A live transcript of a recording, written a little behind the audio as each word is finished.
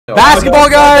Basketball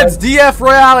Godz DF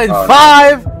Royale in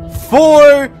 5,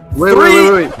 4,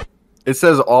 3. Wait. It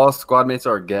says all squad mates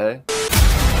are gay.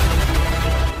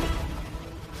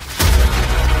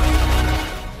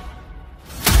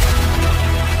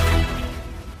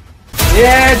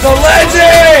 Yeah, it's a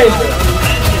legend!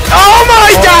 Oh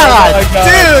my god!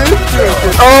 Dude!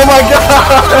 Oh my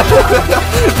god!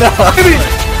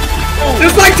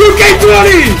 It's like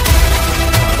 2K20!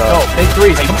 No, big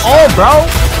threes. Come on, bro!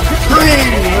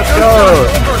 Let's go!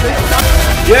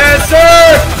 Yes,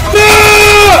 sir!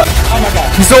 No! Oh my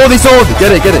god. He's sold!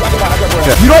 Get it!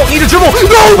 You don't need a dribble!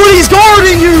 Nobody's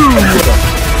guarding you!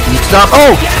 Stop!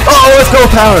 Oh, let's go,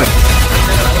 power!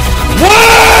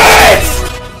 What?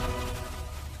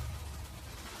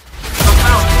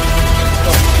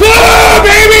 Whoa,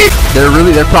 baby!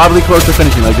 They're probably close to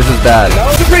finishing. Like, this is bad.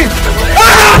 Sxpreme!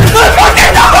 Ah! Let's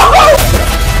fucking go!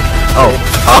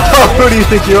 Oh, who do you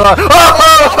think you are?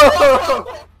 Oh!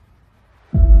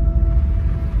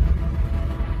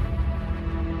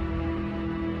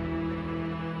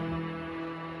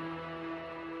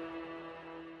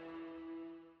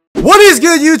 What is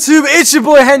good, YouTube? It's your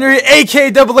boy Henry, aka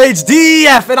DoubleH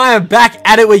DF, and I am back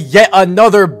at it with yet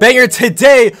another banger.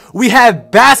 Today, we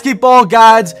have Basketball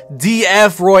Godz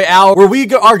DF Royale, where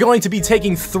we are going to be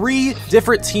taking 3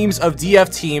 different teams of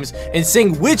DF teams and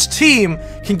seeing which team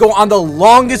can go on the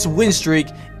longest win streak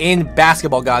in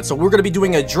Basketball Godz. So we're going to be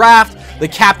doing a draft. The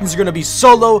captains are going to be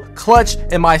Solo, Clutch,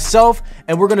 and myself,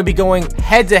 and we're going to be going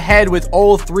head-to-head with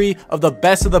all 3 of the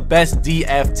best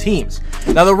DF teams.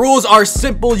 Now, the rules are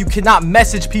simple. You cannot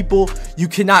message people. You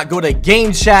cannot go to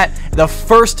game chat. The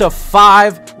first to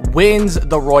 5 wins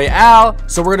the Royale.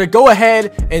 So we're going to go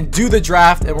ahead and do the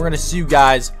draft, and we're going to see you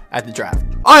guys at the draft.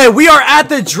 All right, we are at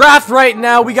the draft right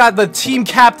now. We got the team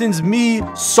captains, me,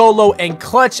 Solo, and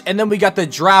Clutch, and then we got the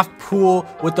draft pool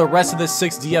with the rest of the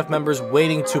 6 DF members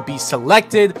waiting to be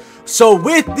selected. So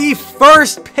with the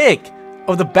first pick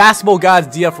of the Basketball Godz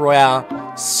DF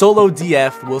Royale, Solo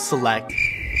DF will select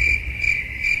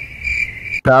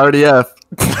Power DF.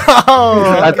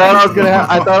 Oh, I thought I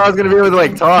was gonna be able to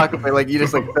like talk, but like you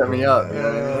just like set me up.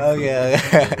 okay.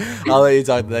 I'll let you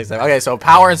talk the next time. Okay, so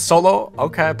Power and Solo.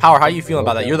 Okay, Power, how are you feeling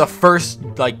about that? You're the first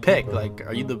like pick. Like,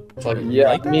 are you the? Yeah,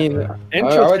 like I mean,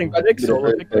 Interesting. I think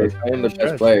Solo picked I am the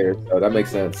best player, so that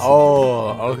makes sense. Oh,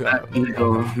 okay.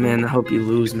 Oh man, I hope you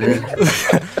lose, man.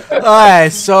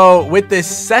 Alright, so with this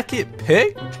second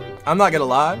pick, I'm not gonna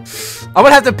lie, I'm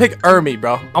gonna have to pick Ermi,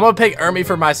 bro. I'm gonna pick Ermi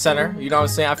for my center. You know what I'm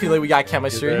saying? I feel like we got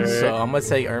chemistry, so I'm gonna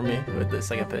take Ermi with the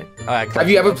second pick. Alright, Have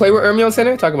you ever played with Ermi on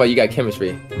center? Talk about you got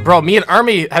chemistry. bro, me and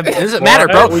Ermi have, it doesn't matter,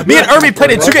 bro. Me and Ermi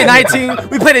played in 2K19,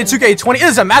 we played in 2K20. It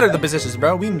doesn't matter the positions,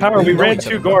 bro. We ran each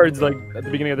 2 other. guards like at the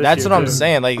beginning of this. That's year, what I'm too.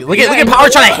 saying. Like, look at Power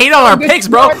trying to hate on our picks,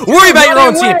 bro. Worry about your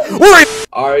own team. Worry.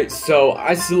 Alright, so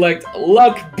I select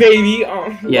Lxck, baby.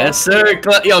 Yes, sir.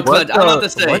 Yo, Clutch, I don't know what to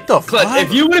say. What the Clutch, fuck?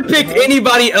 if you would have picked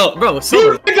anybody else, bro,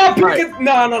 Solo.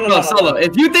 No. Solo.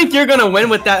 If you think you're gonna win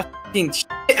with that fucking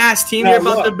ass team you're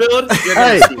about to build, you're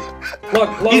Hey, gonna see. Look,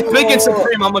 He's picking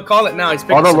Sxpreme. I'm gonna call it now. He's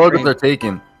picking all the logos Sxpreme. are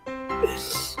taken.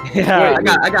 Yeah,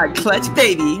 I got Clutch,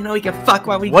 baby. You know we can fuck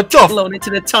while we What the f- float into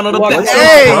the tunnel. What The the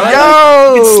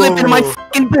Hey, You can slip yo. in my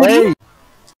fucking booty. Hey.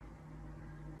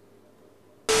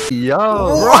 Yo.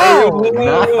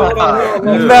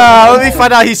 Nah, let me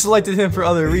find out he selected him for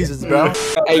other reasons, bro.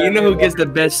 Hey, you know who gets the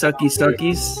best sucky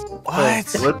suckies? What?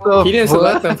 What the? He didn't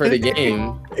select them for the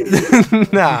game.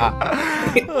 Nah.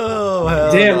 Oh,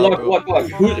 hell Damn, no, look. bro.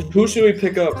 Who should we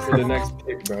pick up for the next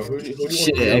pick, bro? Who do you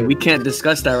Shit, want hey, we can't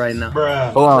discuss that right now.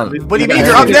 Hold on. What do you mean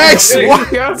you're up next? What?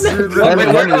 Henry,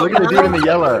 look at the dude in the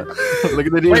yellow. Look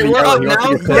at the dude Wait, in the we're yellow. up He wants to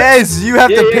now? get picked. Yes, you have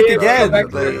to pick again. Back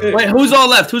to the pick. Wait, who's all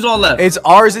left? Who's all left? It's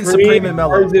Aurzxn Sxpreme and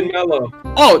Melo. Aurzxn Melo.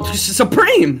 Oh,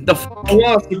 Sxpreme. The Come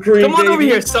on, Sxpreme, Come on over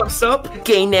baby. here, sup.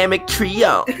 Dynamic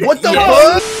trio. What the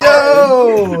Yeah. fuck?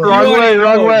 Yo!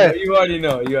 Wrong way. You already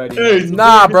know.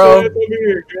 Nah, bro. Over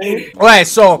here, bro. Okay,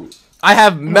 so I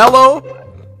have Melo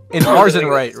and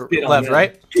Aurzxn left,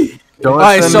 right? Don't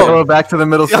Alright, send so- Melo back to the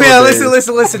middle school. Okay, days.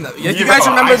 listen. You guys Oh,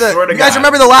 remember I swear to you guys God.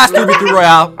 remember the last dude we threw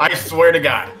Royale? I swear to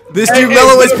God. This Hey, dude hey,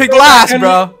 Melo was put it picked back, last, Henry.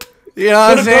 bro. You know what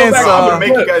I'm Put it saying? back. I'm gonna So,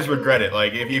 make you guys regret it.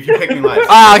 Like if you pick me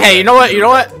last. okay, you know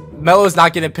what? Melo's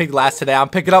not getting picked last today. I'm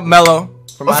picking up Melo.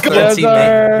 for my third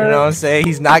teammate. You know what I'm saying?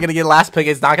 He's not gonna get last pick.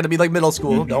 It's not gonna be like middle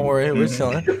school. Don't worry, we're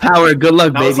chilling. Power, good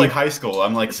luck, Now it's baby. like high school.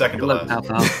 I'm like second to last.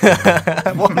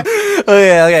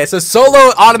 Okay. So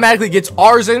Solo automatically gets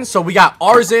Aurzxn. So we got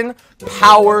Aurzxn,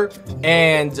 Power,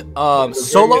 and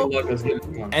Solo.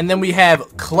 And then we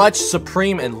have Clutch,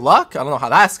 Sxpreme, and Lxck. I don't know how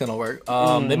that's gonna work.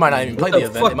 They might not even play the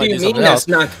event. They might do something else.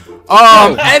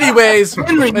 Anyways,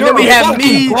 and then we have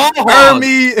me,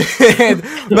 Ermi, and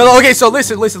Melo. Okay, so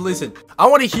listen. I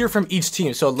want to hear from each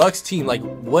team. So Lxck's team, like,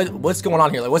 what's going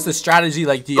on here? Like, what's the strategy?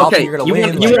 Like, do y'all think you're gonna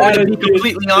win? You want to be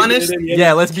completely honest?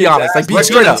 Yeah, let's be honest. Like, be We're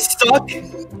straight gonna up. suck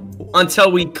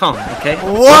until we come, okay?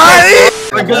 What?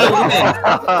 We're gonna win.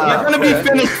 We're gonna be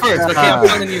finished first, okay? I'm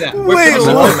telling you that.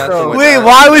 Wait,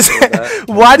 why was that?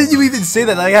 Why did you even say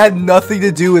that? Like, I had nothing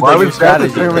to do with like, your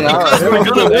strategy. Because we're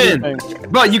gonna win.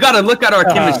 Bro, you gotta look at our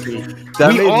chemistry.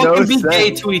 That We made all no can be sense.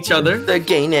 gay to each other, The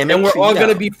game and we're all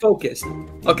gonna be focused.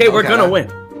 Okay, we're gonna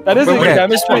win. That isn't Okay.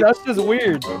 chemistry. That's just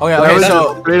weird. Okay,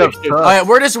 so Straight up sucks. alright,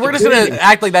 we're just gonna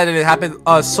act like that didn't happen.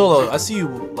 Solo, I see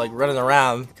you like running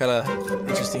around, kind of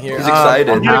interesting here. He's excited.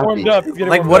 I'm getting warmed up. I'm getting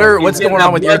Like, warmed up. what's going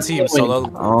on with your team, Solo?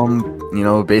 You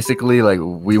know, basically, like,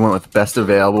 we went with best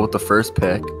available with the first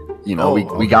pick. You know,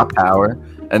 we got Power,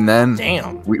 and then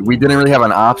Damn. we didn't really have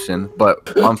an option,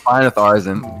 but I'm fine with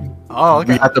Aurzxn. Oh,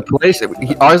 okay. We got the play shot.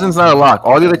 Aurzxn's not a lock.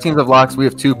 All the other teams have locks. We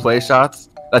have 2 play shots.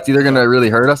 That's either gonna really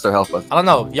hurt us or help us. I don't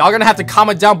know. Y'all gonna have to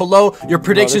comment down below your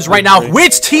predictions right now.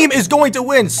 Which team is going to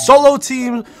win? Solo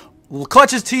team,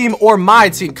 Clutch's team, or my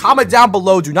team? Comment down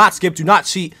below. Do not skip. Do not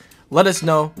cheat. Let us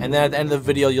know. And then at the end of the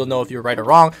video, you'll know if you're right or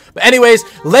wrong. But anyways,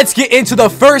 let's get into the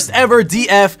first ever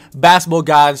DF Basketball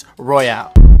Godz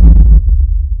Royale.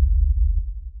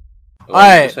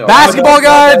 Alright, Basketball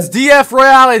Godz DF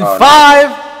Royale in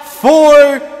 5,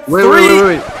 4, 3.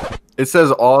 Wait. It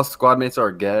says all squad mates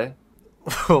are gay.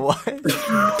 What?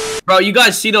 Bro, you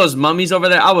guys see those mummies over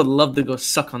there? I would love to go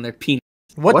suck on their penis.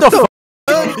 What the f?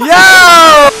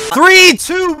 Yo! 3,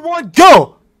 2, 1,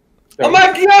 go! Oh my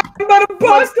god, I'm about to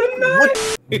bust a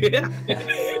nut!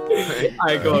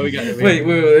 Alright, go on, we got it. Wait,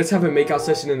 let's have a makeout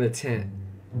session in the tent.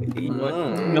 Nobody wait,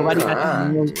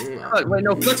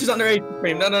 no, Clutch is underage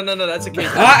frame. No, that's a kid.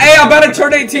 Hey, I'm about to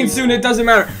turn 18 soon, it doesn't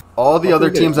matter. All the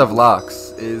other teams have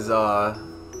locks. Is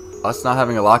us not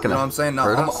having a lock in it? You know what I'm saying? No,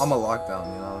 hurt I'm us? a lockdown,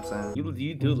 you know what I'm saying?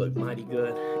 You do look mighty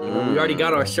good. You know, we already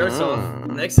got our shirts off.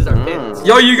 Next is our pants.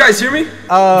 Yo, you guys hear me?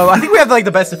 I think we have like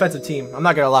the best defensive team. I'm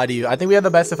not gonna lie to you. I think we have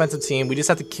the best defensive team. We just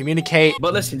have to communicate.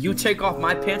 But listen, you take off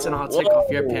my pants and I'll take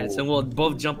off your pants, and we'll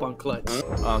both jump on Clutch.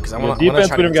 Because I Yeah, want defense,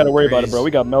 we don't got to worry about it, bro.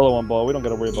 We got Melo on ball. We don't got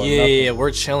to worry about nothing. Yeah,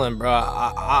 we're chilling, bro.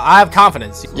 I have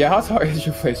confidence. Yeah, how tall is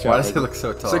your play shot? Why does it look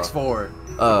so tall? 6'4".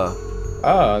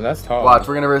 Oh, that's tall. Watch,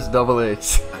 we're gonna verse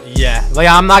DoubleH. Yeah, like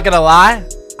I'm not gonna lie.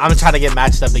 I'm trying to get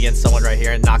matched up against someone right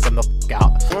here and knock them the f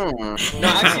out. No,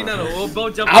 actually, no. We'll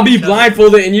both jump. I'll be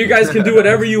blindfolded and you guys can do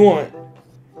whatever you want.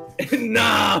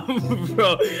 Nah,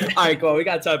 bro. Alright, go on. We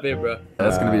got top in, bro.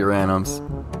 That's gonna be randoms.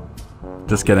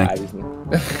 Just kidding.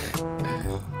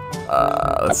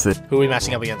 Let's see. Who are we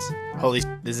matching up against? Holy,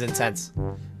 this is intense.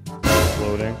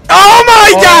 Loading. Oh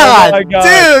my god, my God.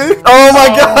 dude! Oh my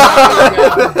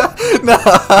god! No.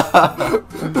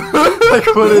 Like,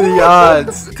 what are the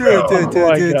odds?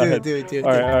 Dude.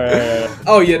 Alright.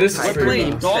 Oh yeah, this is We're free.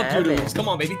 playing dog doodles. Come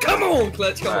on, baby. Come on,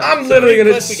 Clutch. Come on. I'm literally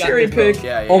gonna Clutch, we got cherry this, bro. pick.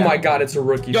 Yeah, Oh yeah. my god, it's a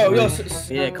rookie. Yo, for me.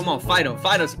 yeah, come on, fight him,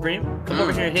 Sxpreme. Come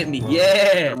over here and hit me.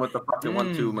 Yeah. With the fucking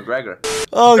 1-2 McGregor.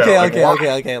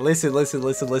 Okay.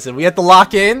 Listen. We have to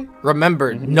lock in.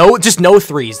 Remember, just no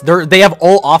threes. They have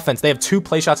all offense. They have 2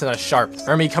 play shots and a sharp.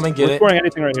 Ermi, come and get We're it. scoring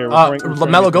anything right here. We're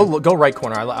scoring Melo, anything. go right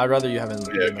corner. I'd rather you have it in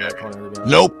the right corner.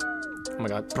 Nope. Oh my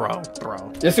god, bro.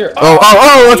 Yes, sir.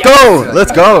 Oh,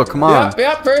 let's go. Come on.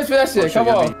 Yep, first for that shit. Come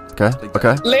on. Okay.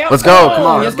 Layup. Let's go. Come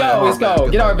on. Let's go.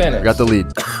 Get our advantage. We got the lead.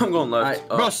 I'm going left.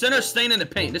 Bro, center's staying in the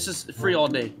paint. This is free all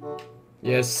day.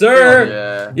 Yes,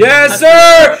 sir. Yeah. Yes,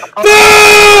 sir.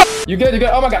 You good?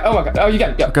 Oh my god. Oh, you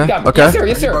got it. Okay, You got me. okay.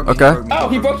 Yes, sir. Okay. Oh,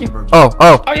 he broke you. Oh.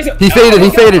 Oh, yes, sir. He faded. Oh,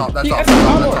 He faded. That's That's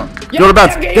all. all. Go to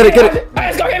bounce. Get it.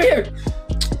 Let's go. Get here.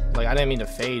 Like, I didn't mean to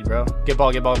fade, bro. Get ball.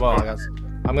 I got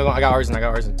Aurzxn.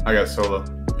 I got Solo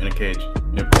in a cage.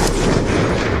 Yep.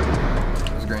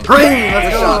 Green.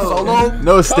 Let's go. Solo.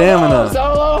 No stamina.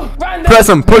 Solo. Run. Press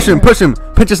him. Push him.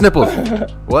 Pinch his nipples.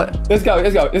 What? Let's go.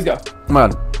 Come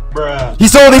on. He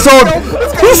sold.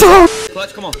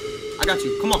 Clutch, come on. I got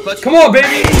you. Come on, Clutch. Come on, baby.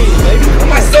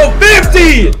 Am I so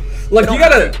 50? Like you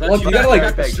gotta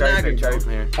like. Cherry pick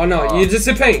from here. Oh no, you just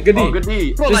sit paint. Good D. Oh, good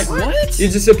D. Bro, like what? You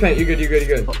just sit paint. You're good. You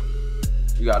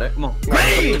got it. Come on. Go.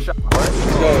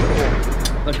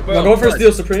 Look, bro, Now go for a Clutch.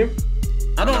 steal, Sxpreme.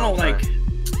 I don't know, like,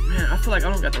 man, Man, I feel like I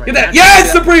don't got the right. Get that.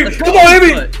 Yes, Sxpreme. Come on, hit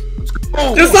me.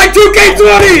 Just like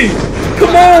 2K20.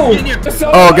 Come on.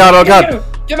 Oh god, oh god.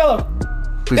 Get Melo.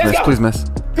 Please miss, please miss.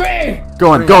 Green.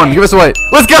 Go on, give us away.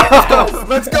 Let's go.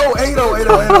 Let's go.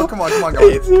 8-0. Come on,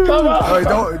 guys. Come on. Alright,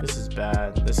 don't. This is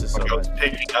bad. This is so bad.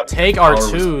 Take Take our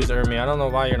twos, Ermi. I don't know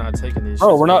why you're not taking these.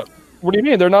 Bro, we're not. What do you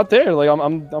mean? They're not there. Like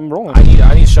I'm rolling. I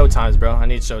need showtimes, bro. I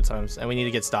need showtimes, and we need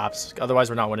to get stops. Otherwise,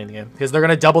 we're not winning the game because they're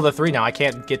gonna double the 3 now. I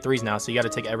can't get 3s now, so you got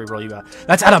to take every roll you got.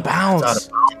 That's out of bounds.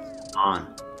 All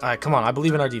right, come on. I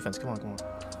believe in our defense. Come on.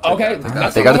 Okay.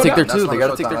 They gotta take their 2. They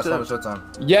gotta take their 2.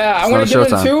 Yeah, I want to give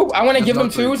them 2. I want to give them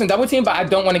 2s and double team, but I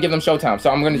don't want to give them showtime.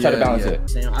 So I'm gonna try to balance it.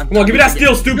 Come on, give me that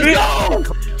steal, stupid.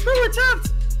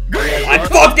 Green. I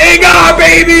fucking got,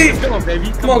 baby. Come on, baby.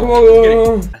 Come on.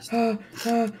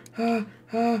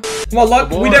 Come on, Luck.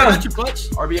 We down.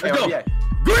 RBA.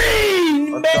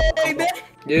 Green, baby.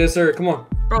 Yes, sir. Come on.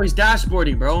 Bro, he's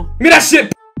dashboarding, bro. Give me that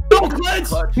shit. Go,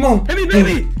 Clutch. Come on. Hit me,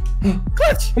 baby.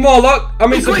 Clutch. Come on, Luck. I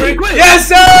mean, Sxpreme. Green. Yes,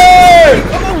 sir.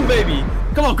 Come on, baby.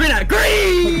 Come on, green.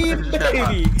 Green,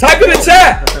 baby. Type in the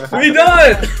chat. We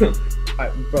done.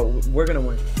 Alright, bro, we're gonna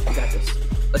win. I got this.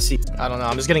 Let's see. I don't know.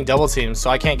 I'm just getting double teams, so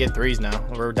I can't get 3s now.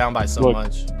 We're down by so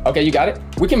much. Okay, you got it.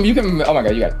 You can. Oh my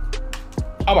god, you got it.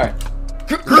 Oh my.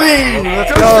 Green.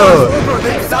 Let's go.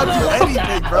 They can't do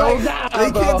anything, bro.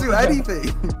 They can't do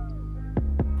anything.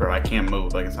 Bro, I can't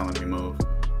move. Like it's not letting me move.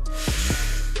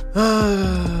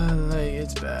 Like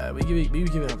it's bad. We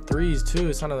giving up 3s too.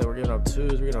 It's not like we're giving up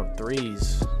 2s. We're giving up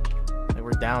 3s. Like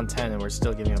we're down 10 and we're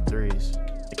still giving up 3s.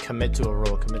 Like, commit to a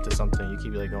roll. Commit to something. You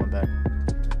keep like going back.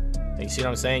 Like, you see what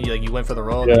I'm saying? You went for the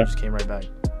roll, and you just came right back.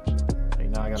 Like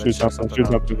now I gotta Shoot check something.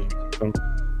 something out.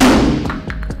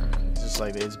 It's just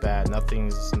like it's bad.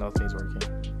 Nothing's working.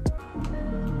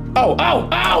 Oh!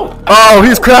 Oh,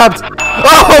 he's crabbed. Oh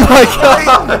my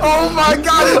god. Oh my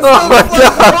god. It's Oh my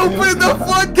god. Open the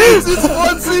floodgates. It's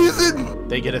one season.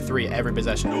 They get a 3 every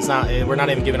possession. It's not. We're not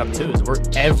even giving up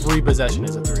 2s. Every possession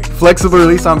is a 3. Flexible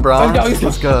release on Brown.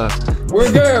 Let's go.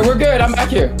 We're good. I'm back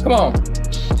here. Come on.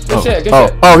 Good shit.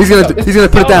 Oh, he's gonna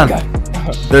put it down.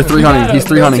 They're 300. He's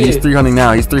 300. He's Guilty. 300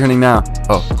 now. He's 300 now.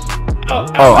 Oh,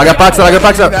 I got boxed out.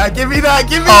 Give me that.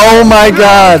 Oh my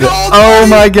god. Oh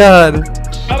my god.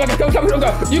 Oh my god, come.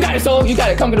 You got it, Solo. You got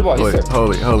it. Come to the ball. Yes, sir.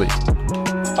 Holy.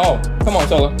 Oh, come on,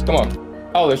 Solo. Come on.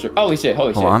 Holy shit.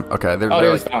 Hold on. Okay, they're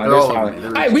There's fouling.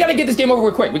 Alright, we gotta get this game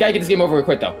over quick. Get this game over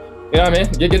quick, though. You know what I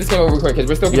mean? Get this game over quick, because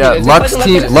we're still. Yeah,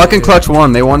 Luck and Clutch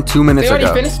won. They won 2 minutes They already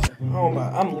ago. finished. Oh my,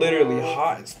 I'm literally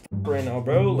hot as right now,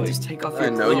 bro. Like, Just take off I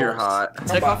your know clothes. you're hot.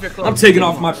 Take off your clothes. I'm taking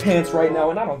off my pants right now,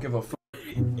 and I don't give a fuck.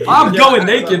 I'm going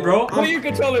naked, bro. Put your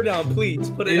controller down, please.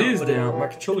 Put it It down. is down. My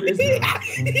controller is down.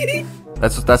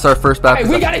 That's our first bad Alright,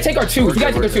 we possession. gotta take our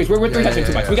 2s. We're 3 touching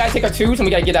too much. We gotta take our 2s and we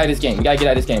gotta get out of this game.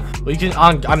 We can.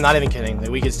 I'm not even kidding. Like,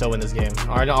 we can still win this game.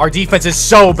 Our defense is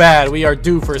so bad. We are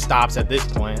due for stops at this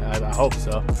point. I hope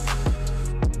so.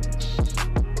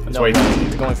 That's No, why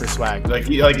we're going for swag. like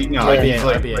they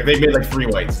made like 3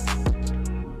 whites.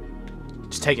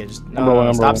 Just take it. Just I'm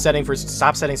rolling. stop setting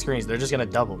screens. They're just gonna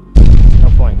double. No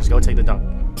point. Just go take the dunk.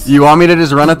 You want me to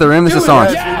just run at the rim? This is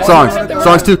songs. yeah. Songs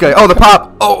 2K. Oh, the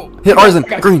pop. Oh, hit Aurzxn.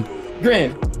 Green.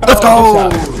 Let's go.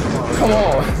 Come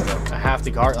on. I have to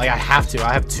guard. Like I have to.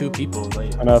 I have 2 people.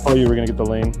 Like, And I thought you were gonna get the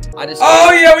lane.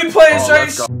 Oh yeah, we playing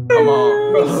straight. Come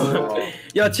on. Bro.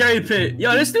 Yo, Cherry Pit.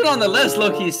 Yo, this dude on the left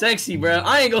low-key sexy, bro.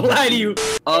 I ain't gonna lie to you.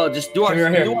 Just do our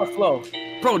flow.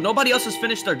 Bro, nobody else has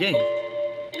finished their game.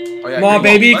 Come on,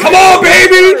 baby. Come on,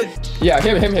 baby. Yeah,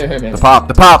 hit him. The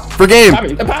pop. For game.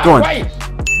 The pop, Go on. right.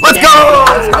 Let's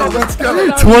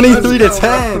go. 23 to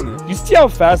 10. You see how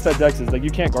fast that Dex is? Like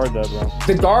you can't guard that, bro.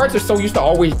 The guards are so used to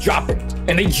always dropping,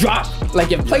 and they drop.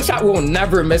 Like if play shot, we will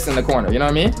never miss in the corner. You know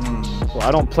what I mean?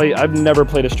 Well, I've never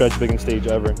played a stretch big in stage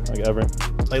ever. Like ever.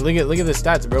 Like look at the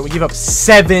stats, bro. We give up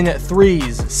 7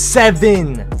 3s.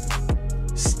 7.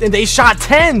 And they shot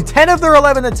 10. 10 of their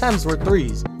 11 attempts were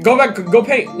 3s. Go back. Go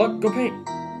paint. Look. Go paint.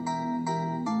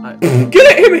 Get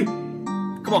it. Hit me.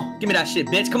 Come on, give me that shit,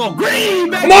 bitch. Come on, green,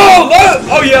 baby. Come on. Look.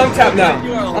 Oh yeah, I'm tapped now.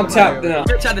 I'm tapped now.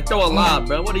 You're trying to throw a lob,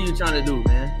 bro. What are you trying to do,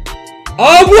 man?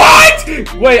 What?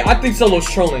 Wait, I think Solo's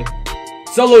trolling.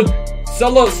 Solo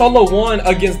won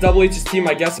against DoubleH's team,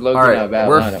 I guess. All right,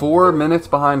 we're 4 minutes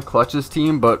behind Clutch's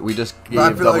team, but we just gave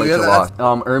DoubleH a loss.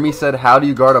 Ermi said, "How do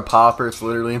you guard a popper? It's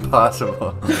literally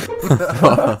impossible."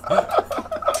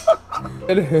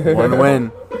 1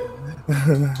 win.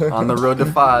 On the road to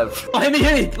 5. Oh, hit me.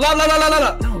 La.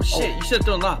 No, shit. You should have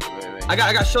thrown lob. I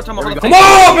got showtime on the Come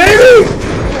on, baby!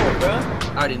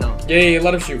 I already know. Yeah,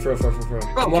 let him shoot. For. Bro,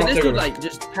 can this dude, like,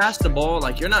 just pass the ball?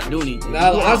 Like, you're not doing anything.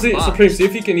 Nah, honestly, Sxpreme, see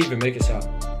if he can even make a shot.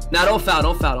 Nah, don't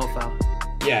foul.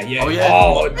 Yeah. Oh, yeah.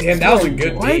 Oh, damn, that was a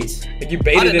good bait. Like you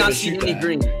baited him to see shoot any that.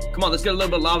 green. Come on, let's get a little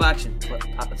bit of live action.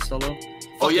 Pop it solo.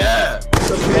 Oh yeah.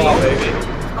 Come on, baby.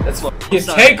 That's his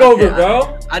takeover,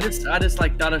 bro. I just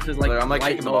like thought it was like. I'm like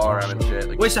kicking the ball around and shit.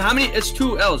 Like, wait, so how many? It's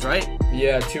 2 L's, right?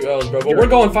 Yeah, 2 L's, bro. But we're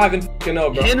going 5-0,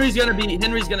 bro. Henry's gonna be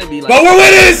like. But we're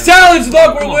winning this challenge,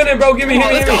 look. We're winning, bro. Give me,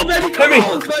 Let's go, baby. Come Hit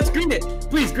on, me. let's green it.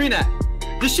 Please, green that.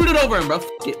 Just shoot it over him, bro. F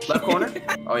it. left corner.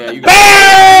 Oh yeah, you got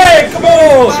Bang! Come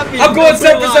on! I'm going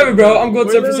 7 for 7, bro. I'm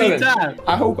going 7 for 7.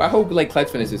 I hope like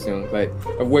Clutch finishes soon. Like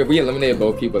we eliminated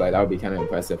both people. Like that would be kind of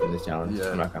impressive in this challenge.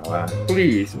 Yeah. I'm not gonna lie.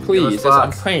 Please.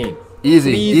 I'm praying.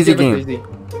 Easy game.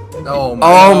 Oh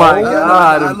my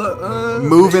god.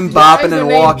 Moving, bopping, and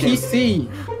walking. PC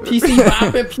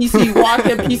bopping, PC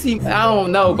walking, PC. I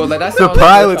don't know, but like that's the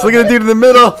pilots. Look at the dude in the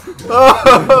middle.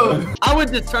 Oh. I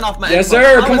would just turn off my. Yes, Xbox.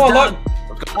 sir. Come on, look.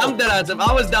 I'm dead ass. If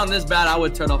I was down this bad, I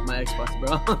would turn off my Xbox,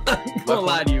 bro. Don't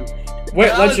lie to you.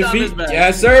 Wait, let your feet.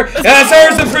 Yes, sir. Yes, sir,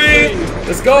 Sxpreme.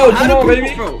 Let's go. Come on,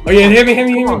 baby. Oh, yeah, hit me.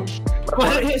 Come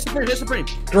on, hit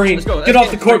Sxpreme. Green. Let's go. Get off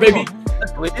the court, baby.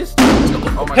 Please.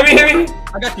 Hit me.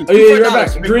 I got you. Oh, yeah, you're right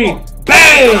back. Green.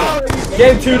 Bang!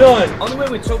 Game 2 done. Only way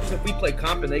we choke is if we play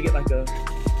comp and they get like a.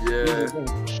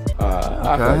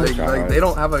 Like, they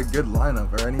don't have a good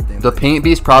lineup or anything. The paint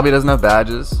beast probably doesn't have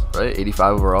badges, right?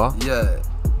 85 overall. Yeah.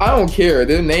 I don't care.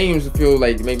 Their names feel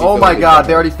like maybe. Oh my god,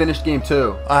 they already finished game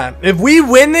 2. If we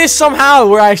win this somehow,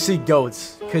 we're actually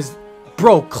goats. Cause,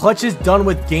 bro, Clutch is done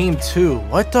with game 2.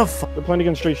 What the fuck? They're playing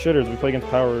against straight shitters. We play against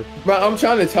power. Bro, I'm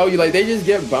trying to tell you, like they just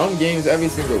get bum games every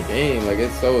single game. Like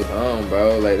it's so dumb,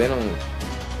 bro. Like they don't.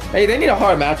 Hey, they need a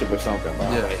hard matchup or something,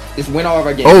 bro. Yeah. Like, just win all of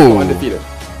our games. Oh. Go undefeated.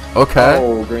 Okay.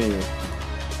 Oh, green.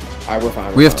 Alright, we're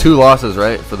fine. We have 2 losses,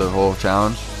 right, for the whole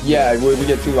challenge? Yeah, we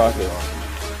get 2 losses.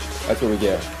 That's what we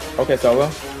get. Okay, Solo.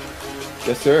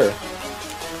 Yes, sir.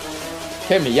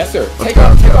 Hit me. Yes, sir. Take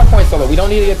our points, Solo. We don't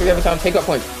need to get 3 every time. Take our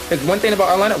points. Because one thing about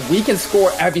our lineup, we can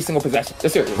score every single possession.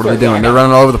 Yes, sir. What are they doing? They're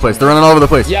running all over the place.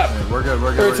 Yeah. We're good.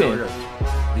 13.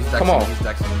 Come on.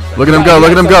 Look at him go.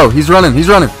 Look at him go. He's running.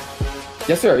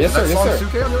 Yes, sir.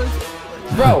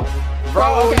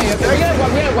 Bro, okay. We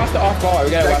gotta watch the off ball.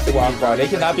 We gotta watch the off ball. They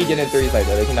cannot be getting 3s like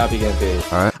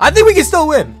that. Alright. I think we can still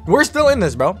win. We're still in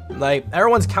this, bro. Like,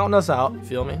 everyone's counting us out. You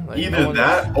feel me? Like, Either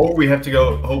that, or we have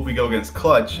to hope we go against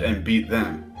Clutch and beat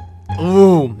them.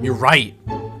 Ooh, you're right.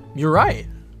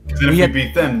 Because if we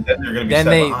beat them, then they're gonna be set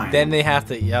behind. Then they have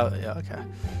to. Yeah. Okay.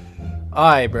 All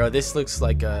right, bro. This looks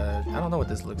like I don't know what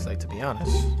this looks like, to be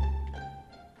honest.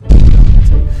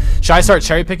 Should I start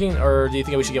cherry picking, or do you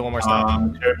think we should get one more stop?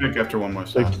 Cherry pick after one more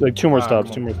stop. Like 2 more stops.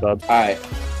 2 more stops. All right.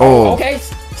 Oh. Okay.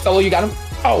 Solo, you got him.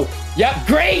 Oh, yeah.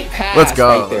 Great pass. Let's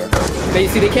go. Right there.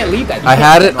 They can't leave that. I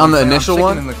had it on the initial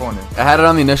one. In the corner. I had it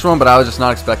on the initial one, but I was just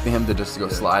not expecting him to just go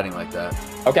sliding like that.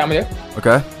 Okay, I'm here.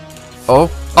 Okay. Oh,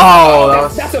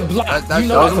 that's a block. That you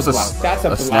know was that's a block. That's a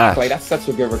block. snatch. Like that's such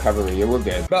a good recovery. Yeah, we're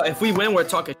good. Bro, if we win, we're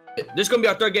talking shit. This is gonna be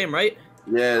our 3rd game, right?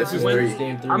 Yeah, this is win.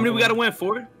 game 3. How many we gotta win?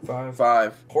 4?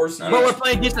 5. Horse. Bro, we're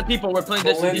playing decent people. We're playing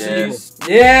decent people.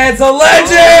 Yeah, it's a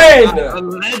legend. A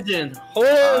legend.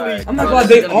 Holy. I'm not glad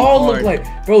they all look like,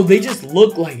 bro. They just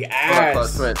look like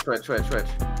ass. Switch.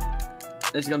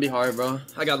 This is gonna be hard, bro.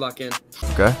 I got locked in.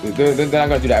 Okay. They're not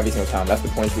gonna do that every single time. That's the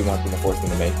points we want them to force them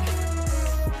to make.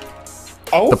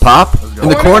 Oh, The pop in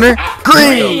the corner.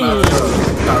 Green.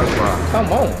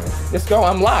 come on. Let's go.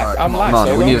 I'm locked. I'm locked. Come on,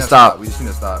 So we go. need to stop. We just need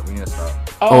to stop.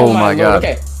 Oh my Lord.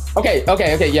 God. Okay.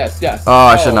 Yes. Oh,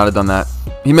 I should not have done that.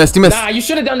 He missed. Nah, you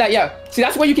should have done that. Yeah. See,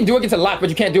 that's what you can do against a lock, but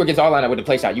you can't do against our lineup with a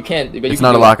play shot. You can't. But you It's can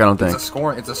not a do lock, it. I don't think. It's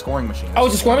a scoring machine. Oh,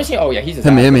 it's a scoring machine. Oh yeah, he's just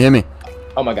Hit me.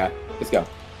 Oh my God. Let's go.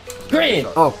 Green.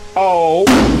 Oh. Oh.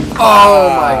 Oh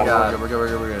my God. We're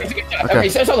good. It's a good job. Okay,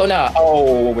 Solo now.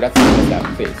 Oh, that's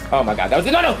that, please. Oh my God, that was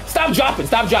no. Stop dropping.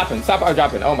 Stop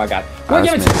dropping. Oh my God. We're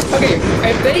giving. Okay,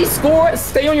 if they score,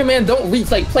 stay on your man. Don't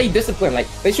reach. Like play discipline. Like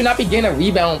they should not be getting a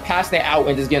rebound, passing it out,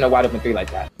 and just getting a wide open 3 like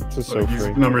that. This is so He's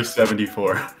free. number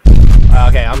 74.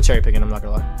 Okay, I'm cherry picking. I'm not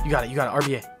gonna lie. You got it.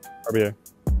 RBA. RBA.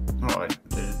 Oh, I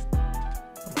did.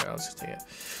 Okay, let's just take it.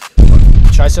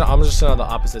 I'm just sitting on the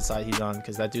opposite side he's on,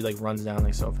 because that dude like runs down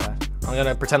like so fast. I'm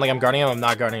gonna pretend like I'm guarding him. I'm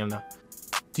not guarding him though.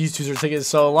 These twos are taking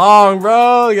so long,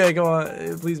 bro. Okay, come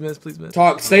on. Please miss.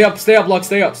 Talk. Stay up, Lux.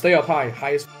 Stay up.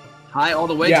 Highest. High all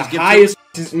the way. Yeah, just give highest.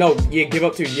 No, yeah, give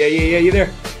up 2. Yeah. You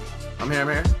there? I'm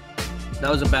here.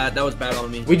 That was bad on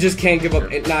me. We just can't give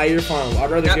up. Nah, you're fine. I'd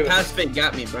rather give. Pass fake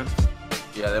got me, bro.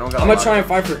 Yeah, they don't got. I'm gonna try and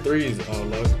fight for 3s. Oh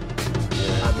look.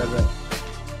 Yeah.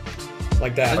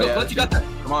 Like that. Let's go, Clutch, you got that.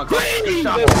 Come on, Clutch. Good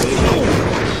shot.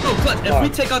 No, Clutch, if we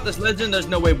take out this legend, there's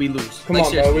no way we lose. Come on,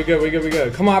 bro. We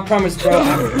good. Come on, I promise, bro.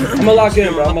 I'm gonna lock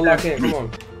in, bro. Come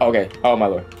on. Okay. Oh my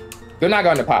lord. They're not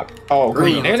going to pop. Oh,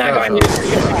 green. They're not going to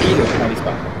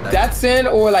either. That's in,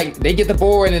 or like they get the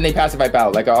board and then they pass it right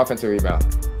out, like an offensive rebound.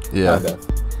 Yeah.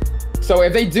 So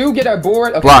if they do get a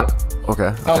board, okay. Block.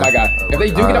 Okay. Oh my god. If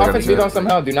they do get an offensive rebound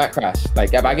somehow, do not crash.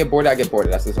 Like if I get boarded, I get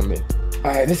boarded. That's just on me.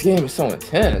 All right, this game is so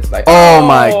intense. Like, oh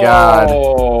my god.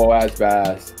 Oh, that's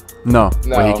fast. No.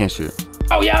 Wait, he can't shoot.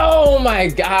 Oh yeah. Oh my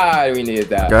god, we needed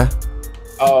that. Okay.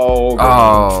 Oh. Oh.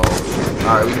 All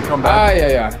right, we can come back.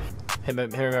 Yeah. Hit me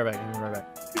right back.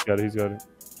 He's got it.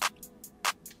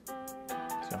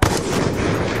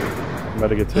 I'm about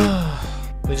to get two.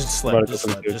 They just slip. Go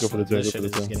for the This shit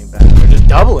is just getting bad. They're just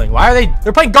doubling. Why are they?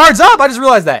 They're playing guards up. I just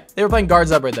realized that. They were playing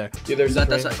guards up right there. Yeah, there's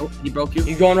Oh, he broke you.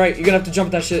 He's going right. You're gonna have to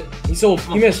jump that shit. He sold.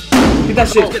 He missed. Get that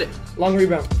shit. Get it. Long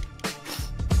rebound.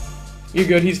 You're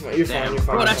good. You're fine. You're fine.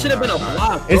 Bro, that should have been a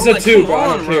block. It's a 2, bro.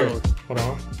 I don't care. Hold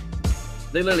on.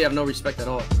 They literally have no respect at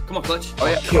all. Come on, Clutch. Oh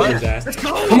yeah. Kill his ass. Let's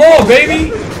go. Come on,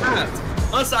 baby.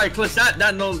 I'm sorry, Clutch. That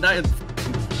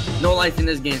no life in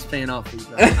this game is paying off for you,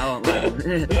 bro. I don't like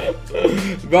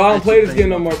Bro, I don't play this game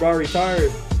no more, bro. I'm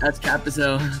retired. That's cap as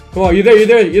hell. Come on, you're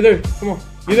there. Come on.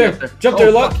 You there. Jump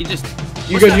there, Luck. You just.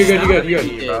 You good. You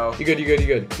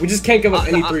good. We just can't give up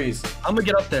any threes. I'm gonna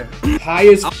get up there.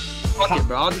 Highest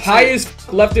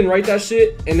left and right that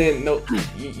shit, and then no.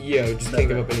 Yeah, just can't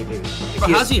give up any threes. Bro,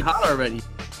 how's he hot already?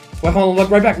 Wait, hold on.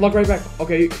 Look right back.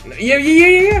 Okay.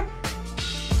 Yeah.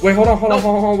 Wait, hold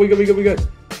on. We good.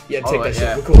 Yeah, take that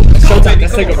shit. We're cool. That's showtime.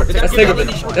 Let's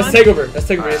take over. It's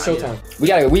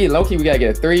showtime. We low-key, we gotta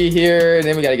get a 3 here, and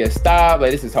then we gotta get a stop.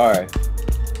 Like, this is hard.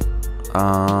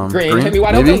 Green, hit me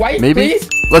wide open. White, maybe. Please.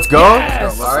 Let's go.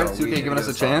 Yes. All right, 2K giving us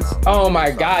a chance. Oh my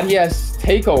god, he has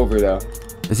takeover though.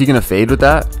 Is he gonna fade with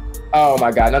that? Oh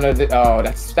my god, no. Oh,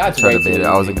 that's way too easy.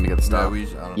 I wasn't gonna get the stop.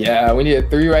 Yeah, we need a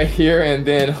 3 right here, and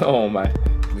then oh my.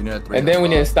 We need a 3. And then we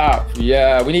need a stop.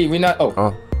 Yeah, we not.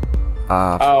 Oh.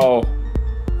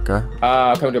 Okay.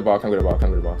 Come to the ball.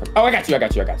 Oh, I got you.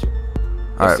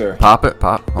 All right, sir. Pop.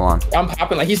 Hold on. I'm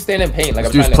popping like he's standing in paint. Like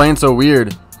this dude's playing so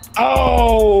weird.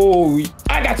 Oh,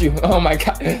 I got you. Oh my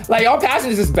god. Like our passing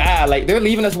is just bad. Like they're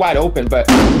leaving us wide open, but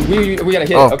we gotta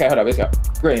hit it. Okay, hold up. Let's go.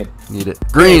 Green. Need it.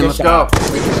 Green. Let's go.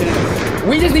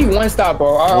 We just need one stop,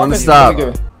 bro. One stop.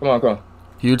 Come on.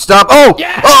 Huge stop. Oh.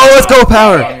 Yeah. Oh, let's go,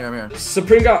 power. I'm here.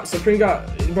 Sxpreme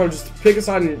got. Bro, just pick a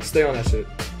side and stay on that shit.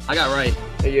 I got right.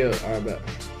 Yeah. All right, bet.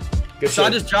 Good So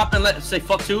shit. I just drop and say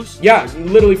fuck 2s? Yeah,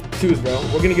 literally 2s, bro.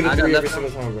 We're gonna get a 3 every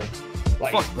single time, bro.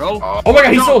 Like, fuck, bro. Oh my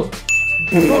god, he sold.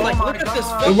 Bro, like, look at this.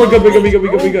 We're good.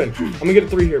 I'm gonna get a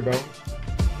 3 here, bro.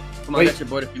 Come on, that's your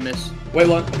board if you miss. Wait,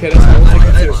 look. Okay, that's fine.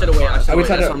 I should have waited.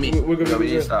 That's on me. We're good. We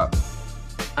need to stop.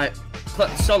 Alright,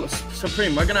 so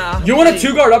Sxpreme, we're gonna. You want to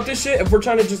 2-guard up this shit if we're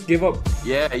trying to just give up?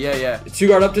 Yeah.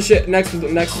 2-guard up this shit. Next.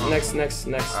 Alright,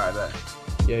 bet.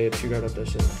 Yeah, 2-guard up that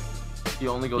shit. He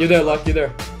only goes. You're there, Luck. You're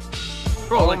there.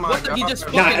 Bro, like, what did he just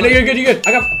fucking... Nah, you're good.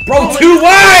 I got... Bro, 2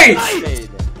 ways!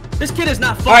 This kid is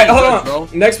not fucking Alright, hold on. bro.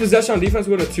 Next possession on defense,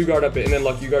 we're gonna 2-guard up it, and then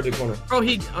Luck, you guard the corner. Bro,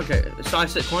 okay, so I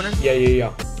sit corner?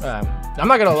 Yeah. I'm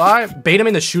not gonna lie. Bait him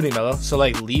into shooting, Melo. So,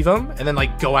 like, leave him, and then,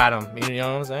 like, go at him. You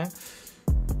know what I'm saying?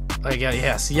 Like, yeah,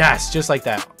 yes. Just like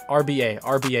that.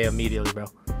 RBA immediately, bro.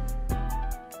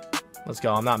 Let's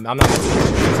go. I'm not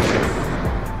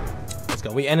Let's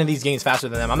go. We ended these games faster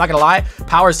than them. I'm not gonna lie.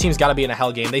 Power's team's gotta be in a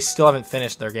hell game. They still haven't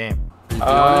finished their game.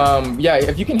 Yeah,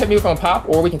 if you can hit me with a pop,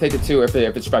 or we can take the 2 if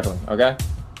it's struggling. Okay.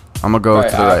 I'm gonna go to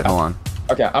the right. Hold on.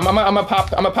 Okay, I'm a pop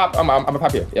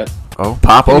here. Yes. Oh,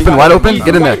 pop open, wide open.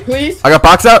 Get in there. Please. I got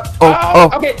box out.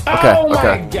 Okay. Oh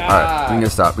my god. All right, we can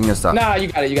get stop. Nah, you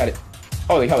got it.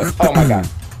 Holy hell. Oh my god.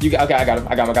 Okay, I got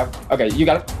him. Okay, you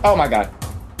got it. Oh my god.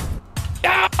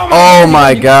 Oh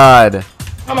my god.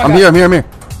 I'm here.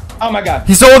 Oh my god.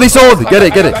 He sold. Get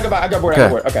it. I got board.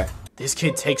 Okay. This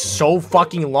kid takes so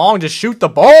fucking long to shoot the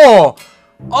ball.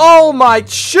 Oh my,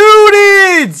 shoot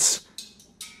it!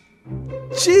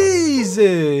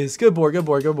 Jesus. Good board.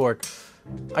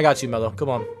 I got you, Melo. Come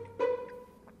on.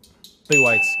 Big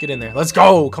whites. Get in there. Let's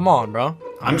go. Come on, bro.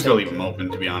 I'm just gonna leave him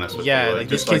open, to be honest with you. Yeah, like,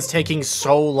 this kid's taking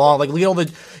so long. Like, look at all the...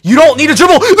 You don't need a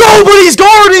dribble. Nobody's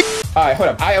guarding! Alright, hold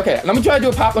up. Okay, let me try to do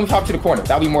a pop. Let me pop to the corner.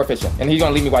 That'll be more efficient. And he's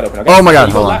gonna leave me wide open, okay? Oh my god,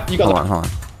 hold on.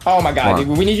 Oh my god, dude,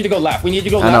 we need you to go left. We need you to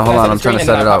go left. I know, hold on. I'm trying to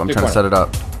set it up.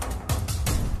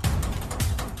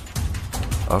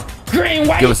 Oh. Green,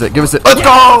 white. Give us it. Let's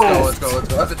go! Let's go.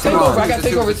 That's a 2. I got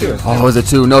takeover 2. Oh, is it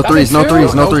 2? No threes. No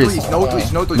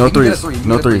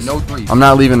threes. I'm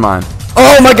not leaving mine.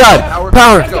 Oh my god!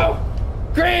 Power!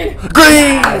 Green!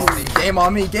 Game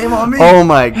on me. Game on me. Oh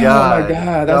my god. Oh my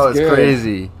god, that was good.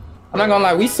 crazy. I'm not gonna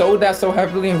lie, we sold that so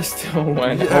heavily and we still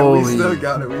won. Yeah, we still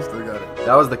got it. We still got it.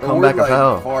 That was the comeback of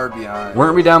hell. Far behind.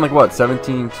 Weren't we down like what,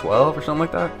 17-12 or something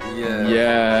like that? Yeah.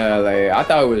 Yeah, like I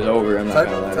thought it was over. I'm not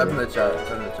gonna lie. Type in the chat.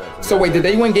 Type in the chat. So wait, did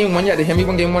they win game 1 yet? Did Hemi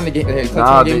win game 1? Did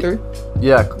Clutch win game 3?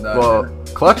 Yeah. Well,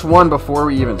 Clutch won before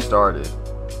we even started.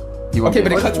 Okay,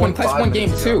 but Clutch won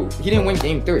game 2. He didn't win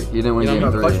game 3. He didn't win game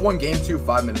 3. Clutch won game 2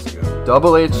 5 minutes ago.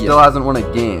 DoubleH still hasn't won a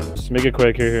game. Just make it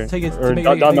quick. Here. Take it. Or Make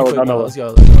it Melo. let's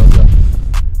go. Let's go.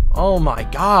 Oh my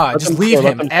god. Just leave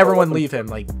him. Everyone leave him.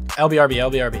 Like,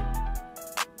 LBRB.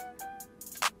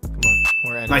 Come on.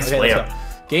 We're ending. Nice layup.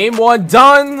 Game 1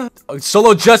 done.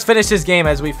 Solo just finished his game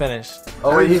as we finished.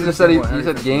 Oh wait, he just said he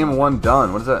said game 1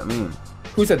 done. What does that mean?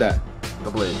 Who said that?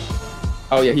 DoubleH.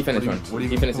 Oh yeah, he finished one.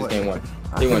 He finished his game 1.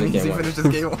 He won his game 1. He finished his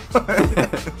game 1.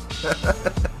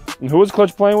 And who was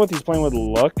Clutch playing with? He's playing with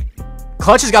Lxck.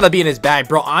 Clutch has got to be in his bag,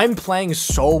 bro. I'm playing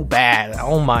so bad.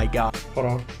 Oh my god. Hold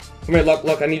on. Come here,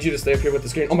 Lxck. I need you to stay up here with the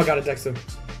screen. Oh my god, it decks him.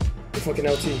 The fucking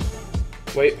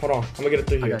LT. Wait, hold on. I'm gonna get it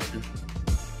through here.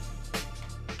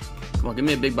 Come on, give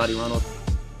me a big body, Ronald.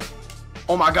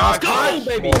 Oh my god. Let's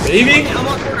go, baby. Baby. I'm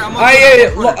on corner.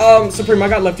 Yeah. Sxpreme, I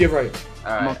got left, you have right.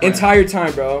 Alright. Entire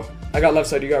time, bro. I got left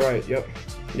side, you got right. Yep.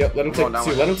 Let him take the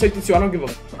 2. Let him take the 2. I don't give a.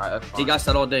 Alright, He got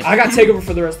that all day. I got takeover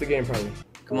for the rest of the game, probably.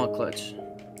 Come on, Clutch.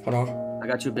 Hold on. I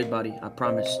got you a big body. I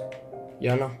promise.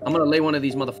 Yeah, I know. I'm gonna lay one of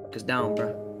these motherfuckers down,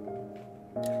 bro.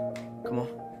 Come on.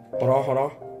 Hold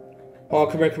on. Oh,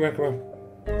 come here.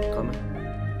 Coming.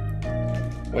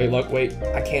 Wait, look, wait.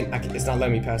 I can't. It's not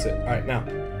letting me pass it. All right, now.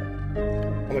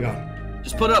 Oh my god.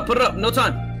 Just put it up. No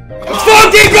time.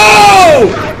 Fucking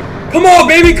go! Come on,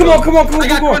 baby. Come on. I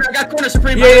got corner,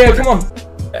 Sxpreme. Yeah, come on.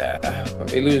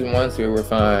 We lose once, we're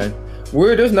fine.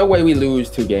 There's no way we lose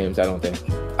 2 games, I don't think.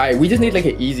 Alright, we just need like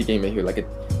an easy game in here, like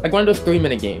one of those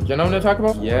 3-minute games. You know what I'm talking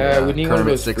about? Yeah, we need one of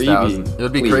those 6,000. It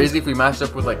would be crazy if we matched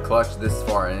up with like Clutch this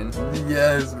far in.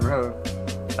 Yes, bro.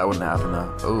 That wouldn't happen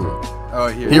though. Oh,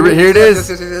 here it is.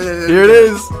 Here it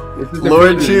is.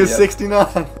 Lord Choose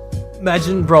 69.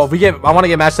 Imagine, bro, if I want to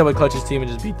get matched up with Clutch's team and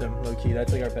just beat them. Low key,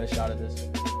 that's like our best shot at this.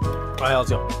 Alright, let's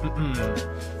go.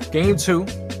 Game 2.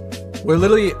 We're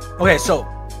literally okay. So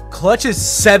Clutch is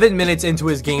 7 minutes into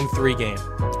his game 3 game.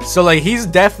 So like he's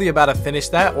definitely about to finish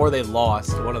that, or they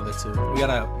lost. One of the two. We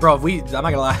gotta, bro. I'm not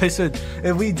gonna lie.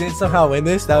 If we did somehow win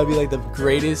this, that would be like the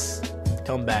greatest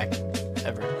comeback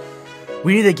ever.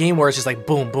 We need a game where it's just like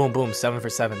boom, boom, boom, 7 for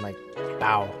 7, like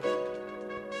bow.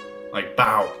 Like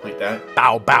bow, like that.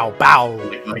 Bow, bow, bow.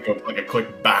 Like a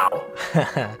quick bow.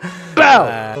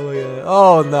 Bow.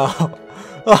 Oh no.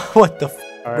 Oh, what the f,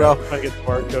 bro? I get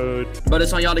barcode. But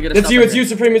it's on y'all to get a It's you,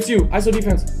 Sxpreme, it's you. ISO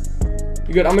defense.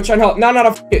 You good? I'm gonna try and help. No,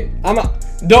 f it.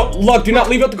 Don't look. Do not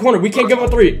leave out the corner. We can't give up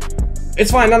 3.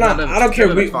 It's fine. No. I don't care.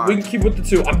 We can keep with the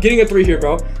 2. I'm getting a 3 here,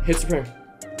 bro. Hit Sxpreme.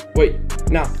 Wait.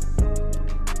 Now.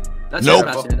 That's nope.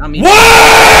 What?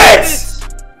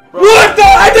 What the?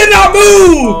 I did not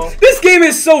move. This game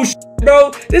is so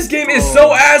bro. This game is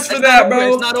so ass for that,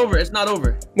 bro. It's not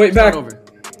over. Wait, back.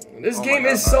 This game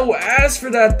is so ass for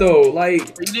that though.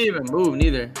 Like you didn't even move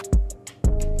neither.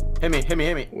 Hit me.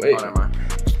 Wait. Oh, never mind.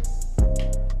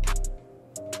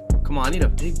 Come on, I need a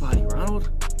big body, Ronald.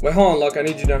 Wait, hold on, Lxck. I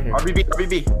need you down here.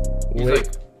 RBB.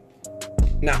 Wait.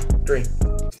 Nah, 3.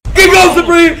 Keep going,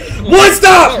 Sxpreme! 1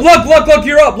 stop! Lxck,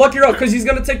 you're up, because he's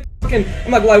gonna take fucking.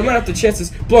 I'm not gonna lie, we might have to chance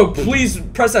this. Bro, please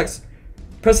press X.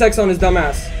 Press X on his dumb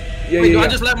ass. Wait, do I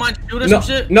just let mine shoot or some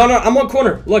shit? No, I'm on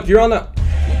corner. Look, you're on the.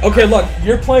 Okay, look,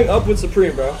 you're playing up with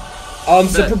Sxpreme, bro.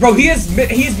 Bro,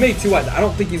 he's made 2 wide. I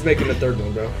don't think he's making the 3rd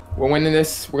one, bro. We're winning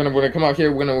this. We're gonna come out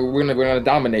here. We're gonna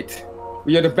dominate.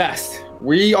 We are the best.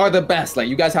 We are the best. Like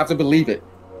you guys have to believe it.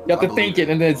 You have to think it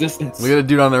into existence. We got a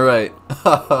dude on the right.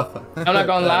 I'm not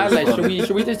gonna lie. Like,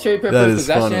 should we just cherry pick for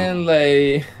possession?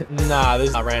 Like, nah, this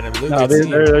is not random. No,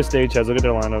 they're stage heads. Look at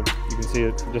their lineup. You can see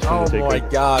it just from the take. Oh my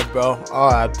god, bro.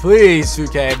 Alright, please,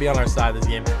 2K, be on our side this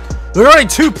game. There are only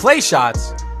 2 play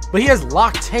shots, but he has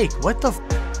lock take. What the f?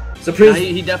 Sxpreme.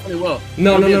 He definitely will.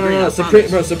 No.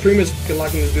 Sxpreme is fucking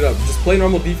locking this dude up. Just play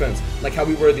normal defense, like how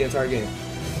we were the entire game.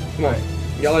 Come on.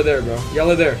 Y'all are there, bro. Y'all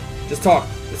are there. Just talk.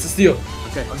 It's a steal.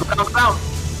 Okay. Let's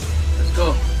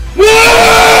go.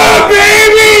 Whoa,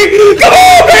 baby! Go,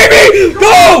 baby!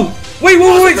 Go! Wait.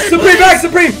 Sxpreme back,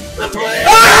 Sxpreme. Let's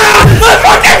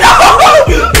fucking go!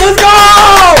 Let's go!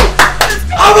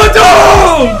 I'm a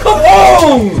dog! Come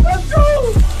on!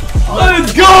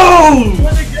 Let's go!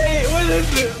 What is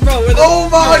it, bro? Oh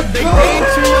my god! The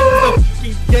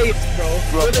gayest, bro.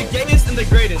 We're the gayest and the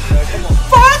greatest, bro. Come on.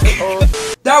 Fuck!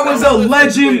 That was a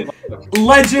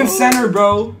legend center,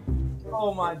 bro.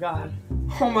 Oh my god.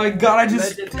 Oh my god, I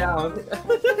just. Let it down.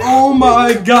 Oh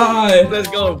my god. Let's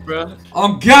go, bro.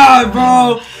 Oh god,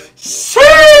 bro. Jeez.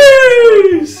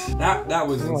 That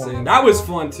was insane. That was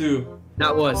fun too.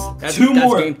 That was. That's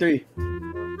more. Game 3.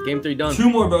 Game 3 done. 2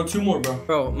 more, bro. 2 more, bro.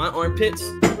 Bro, my armpits.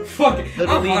 Fuck it.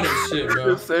 I'm hot as shit,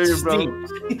 bro.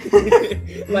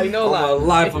 Like, no lie.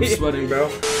 Life, I'm sweating, bro.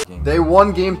 They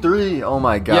won game 3. Oh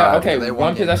my god. Yeah, okay, they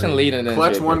one possession lead and then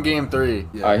Clutch won game 3.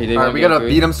 Yeah. Alright, we gotta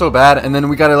beat him so bad, and then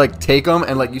we gotta like take him,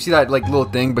 and like you see that like little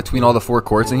thing between all the 4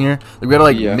 courts in here. Like, we gotta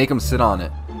like make him sit on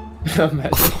it.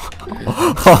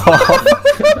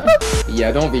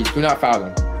 Yeah, don't reach. Do not foul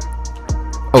him.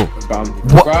 Oh,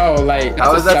 bro, like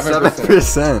how is that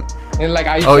 7%? And like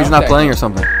oh, he's not playing or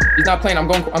something. He's not playing. I'm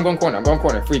going corner. I'm going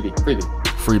corner. Freebie.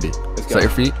 Is that your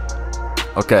feet?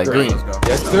 Okay, green.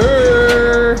 Yes,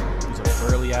 sir. He's a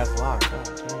burly ass lock. Come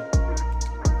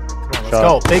on, let's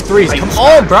go. Big threes. Come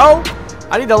on, bro.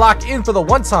 I need to lock in for the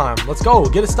one time. Let's go.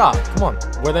 Get a stop. Come on.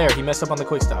 We're there. He messed up on the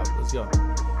quick stop. Let's go.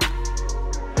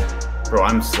 Bro,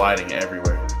 I'm sliding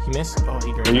everywhere. He missed. Oh,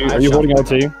 he Are you holding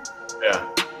LT? Yeah.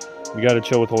 You gotta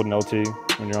chill with holding LT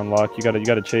when you're on lock. You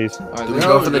gotta chase. Do we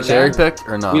go for the cherry pick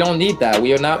or not? We don't need that.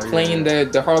 We are not playing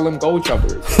the Harlem Gold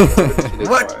Chubbers.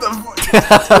 What the fuck?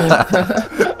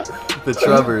 The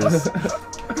Chubbers.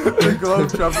 The Globe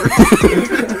Chubbers.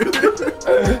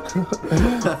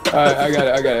 Alright,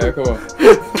 I got it.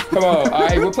 Come on.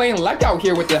 Alright, we're playing Lxck out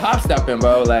here with the hop stepping,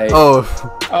 bro. Like.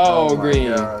 Oh,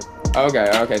 green.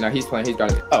 Okay. Now he's playing. He's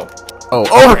got it.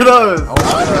 overdose.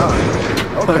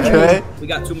 Okay. We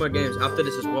got 2 more games. After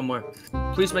this is 1 more.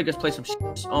 Please make us play some shit.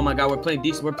 Oh my god, we're playing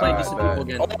decent. We're playing decent people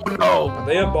again. Oh no.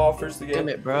 They have ball first again. Damn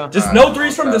it, bro. Just no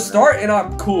threes from the start and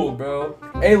I'm cool, bro.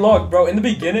 Hey, look, bro. In the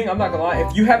beginning, I'm not gonna lie.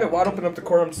 If you have it wide open up the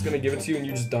court, I'm just gonna give it to you and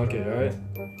you just dunk it, alright?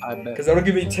 I bet. Because that'll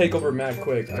give me takeover mad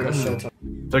quick. I got showtime.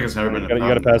 I think it's never been. You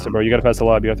gotta pass it, bro. You gotta pass the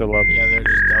lob. You got to the lob. Yeah, they're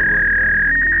just doubling,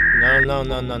 bro.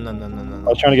 No. I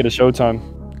was trying to get a showtime.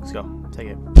 Let's go. Take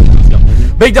it. Let's go.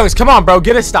 Big dunks, come on, bro.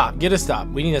 Get a stop. We need a stop.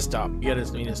 We need a stop.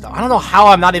 I don't know how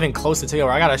I'm not even close to takeover.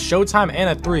 I got a showtime and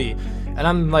a 3, and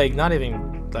I'm like not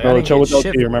even. Like, bro, chill with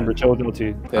LT. Remember, chill with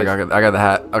LT. I got the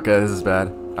hat. Okay, this is bad.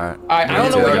 All right. I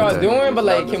don't know what y'all doing, but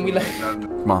like, can we like?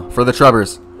 Come on, for the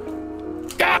Chubbers.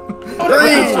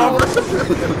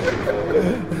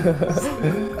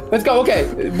 Let's go. Okay,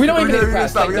 we don't even need to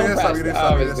press. Like, don't press.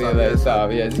 Obviously, let's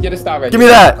stop. Yeah, just get a stop right. Give me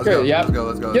that. Yeah.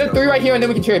 Let's go. Get a 3 right here, and then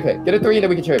we can cherry pick. Get a 3, and then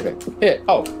we can cherry pick. Hit.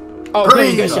 Oh,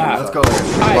 green. Good shot. Let's go.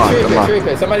 Alright, cherry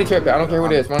pick. Somebody cherry pick. I don't care who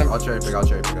it is. I'll cherry pick.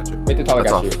 Make the taller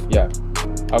guy shoot. Yeah.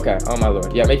 Okay. Oh my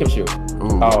lord. Yeah, make him shoot.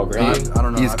 Ooh. Oh, green. I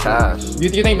don't know. He's cash. You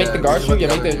think make the guard shoot?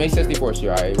 Yeah, make 64 shoot.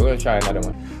 Alright, we're gonna try another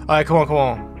one. Alright, come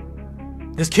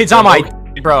on. This kid's on my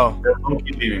bro. They're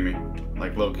low-key beating me.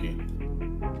 Like low-key.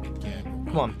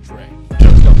 Come on.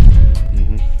 Let's go.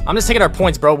 I'm just taking our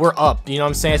points, bro. We're up. You know what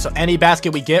I'm saying? So any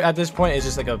basket we get at this point is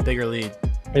just like a bigger lead.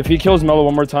 If he kills Melo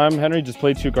one more time, Henry, just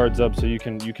play 2 guards up so you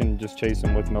can just chase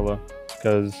him with Melo.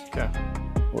 Cause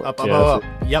up.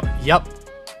 Yep.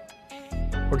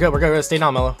 We're good. We're gonna stay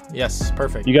down, Melo. Yes,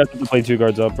 perfect. You guys have to play 2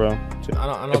 guards up, bro.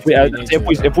 I don't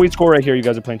if we score right here, you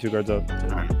guys are playing 2 guards up.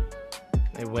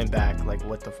 They went back. Like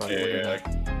what the fuck? Yeah.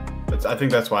 I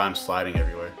think that's why I'm sliding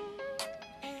everywhere.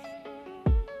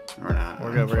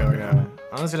 We're good.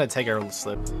 I'm just gonna take our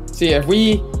slip. See, if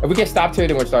we get stopped here,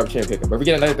 then we'll start cherry picking. But if we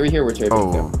get another 3 here, we're cherry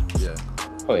picking. Yeah.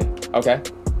 Oh yeah. Okay.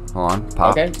 Hold on.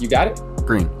 Pop. Okay, you got it.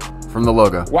 Green. From the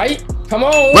logo. White. Come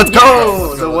on. Let's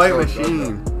go. The white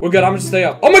machine. We're good. I'm gonna stay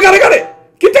up. Oh my god, I got it.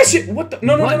 Get that shit. What the?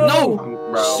 No.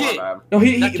 Bro, shit. No,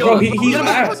 he's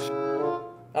ass.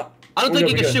 I don't think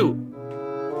he can shoot.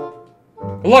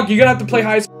 Look, you're gonna have to play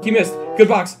high. He missed. Good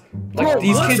box. Like, bro,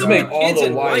 these kids make all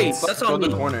the wides. That's on me.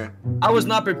 Corner. I was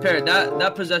not prepared.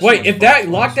 That possession. Wait, if that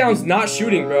lockdown's not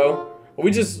shooting, bro, should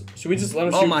we just let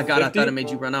him shoot? Oh my god, 50? I thought it made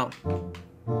you run out.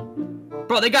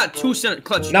 Bro, they got 2 center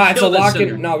clutch. Nah, it's a lock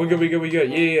in. Nah, we good.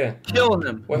 Yeah. Kill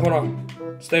him. Wait, hold on.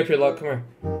 Stay up here, Luck. Come here.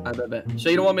 I bet. So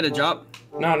you don't want me to drop?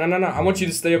 No. I want you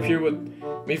to stay up here with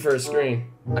me for a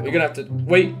screen. You're gonna have to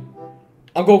wait.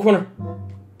 I'll go corner.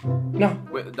 No.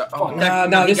 Wait,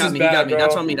 nah, this is bad, bro.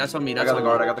 That's on me. I got the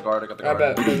guard. I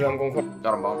bet. I'm going corner.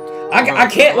 Got him, bomb. I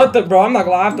can't let the bro. I'm not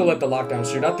gonna lie. I have to let the lockdown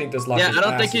shoot. I think this lockdown. Yeah, I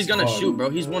don't think he's gonna shoot,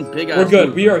 bro. He's one big ass. We're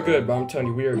good. We are good, bro. I'm telling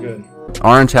you, we are good.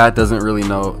 Orange hat doesn't really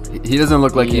know. He doesn't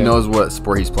look like he knows what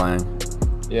sport he's playing.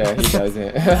 Yeah, he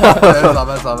doesn't.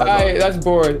 That's all. Alright, that's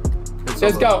bored.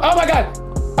 Let's go. Oh my god.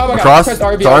 Oh my Across. God. Press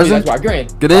RB. Tarzan. That's why. Green.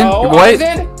 Get in. Oh, White.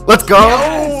 Let's go.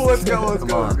 Oh, let's go. Let's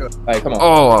go. Let's go. Hey, come on.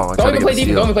 Oh, Don't even play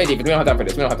defense. Don't even play defense. We don't have time for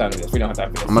this. We don't have time for this. We don't have time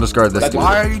for this. I'm gonna discard this.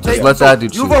 Why are you taking? Let that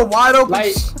dude shoot. You have a wide open.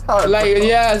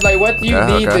 Yeah, it's like what do you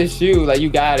need to shoot? Like you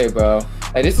got it, bro.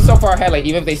 Like this is so far ahead. Like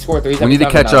even if they score 3, we need to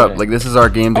catch up. Like this is our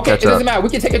game to catch up. It doesn't matter. We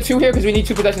can take a 2 here because we need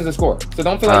 2 possessions to score. So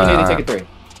don't feel like you need to take a 3.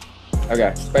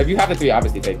 Okay, but if you have the 3,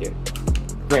 obviously take it.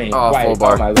 Green, white, full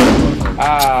bar. Oh my Lord.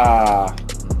 Ah.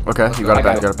 Okay, you got it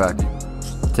back. You got it back.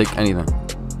 Take anything.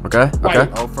 Okay. Okay.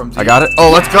 Oh, from I got it.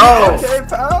 Oh, let's go. Okay,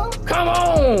 pal. Come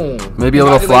on. Maybe a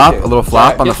little flop. A little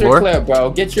flop on the floor. Get your clip,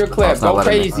 bro. Get your clip. Go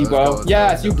crazy, bro.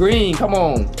 Yes, you green. Come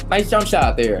on. Nice jump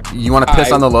shot there. You want to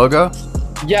piss on the logo?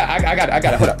 Yeah, I got it. I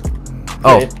got it. Hold up.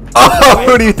 Oh. Oh,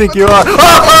 who do you think you are?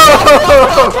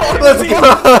 Oh, let's go.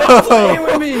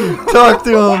 Talk to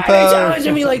him, Why are you pal.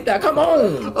 challenging me like that? Come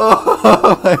on.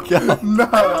 Oh my God. No.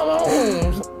 Come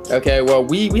on. Okay, well,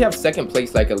 we have second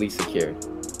place like at least secured.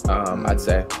 I'd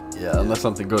say. Yeah, unless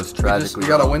something goes tragically. We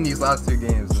gotta win these last 2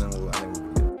 games, and then I think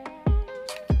we'll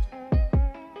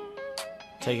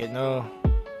Take it. No,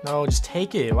 just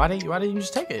take it. Why didn't you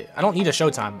just take it? I don't need a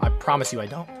showtime. I promise you, I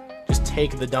don't. Just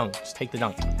take the dunk. Just take the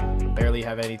dunk. I barely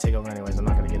have any takeover anyways. I'm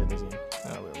not gonna get it this game.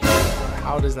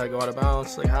 How does that go out of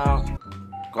bounds? Like how?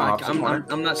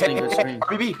 I'm not seeing your screen.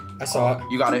 RBB. I saw it.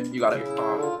 You got it. You got it.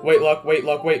 Wait, Luck.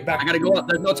 Wait. Back. I gotta go up.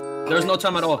 There's no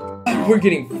time at all. We're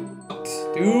getting fucked,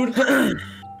 dude.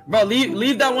 Bro,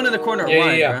 leave that one in the corner.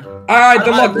 Yeah. Bro. All right,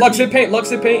 the Lxck hit paint. Lxck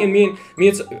hit paint, and me.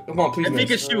 It's come on, please. If he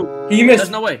can shoot, He missed. there's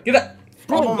no way. Get that.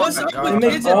 Bro, what's up They with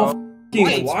make kids all and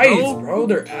fucking whites, bro.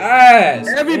 They're ass.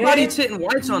 Everybody's hitting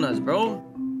whites on us, bro.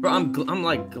 Bro, I'm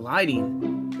like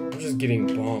gliding. I'm just getting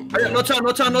bumped. Hurry up,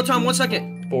 no time. 1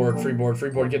 second. Free board.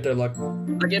 Get there, Luck.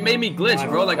 Like it made me glitch,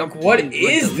 bro. Like what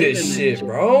is this shit,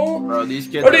 bro? Bro, these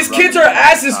kids. Bro, these kids are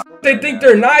asses. They think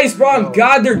they're nice, bro. On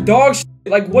God, they're dog shit.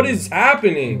 Like, what is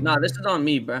happening? Nah, this is on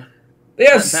me, bro. They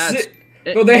have 6.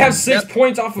 Bro, they have 6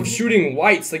 points off of shooting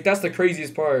whites. Like, that's the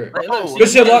craziest part. Like, Good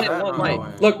shit, Luck.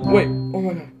 Look, wait. Oh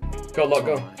my God. Go, Luck,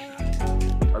 go.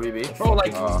 RBB. Bro,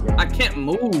 like I can't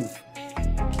move.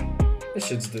 This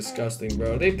shit's disgusting,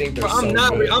 bro. They think they're Bro, so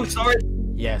good. I'm sorry.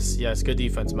 Yes. Good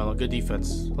defense, Melo. Good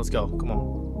defense. Let's go. Come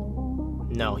on.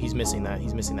 No, he's missing that.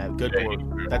 Good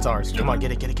board. That's ours. Come on,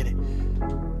 get it.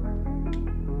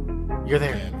 You're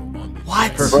there.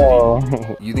 What? Bro.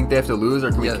 You think they have to lose,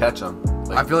 or can we catch them?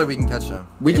 I feel like we can catch them.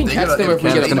 We can catch them if we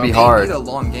get It's a gonna be hard. They need a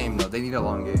long game, though. They need a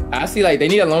long game. Honestly, like they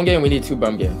need a long game. We need 2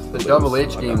 bum games. The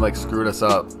DoubleH game like screwed us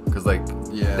up because like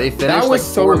they finished That like was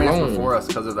so 4 minutes long. before us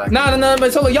because of that. No,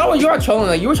 but Solo, you are trolling.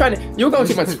 Like you were going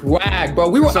too much swag, bro.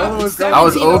 We were up I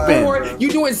was open. 17-4. You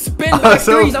doing spin back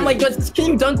threes. I'm like, just can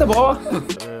you dunk the ball?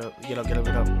 Get up.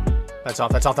 That's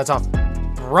off.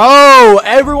 Bro,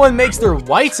 everyone makes their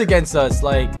whites against us.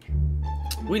 Like,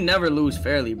 We never lose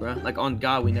fairly, bro. Like on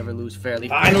God, we never lose fairly.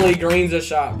 Finally, Green's a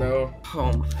shot, bro.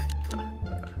 Oh my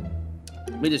God.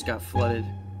 We just got flooded.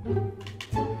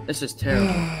 This is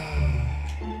terrible.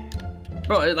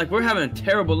 Bro, like we're having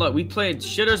terrible luck. We played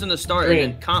shitters in the start Green.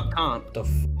 and then comp. The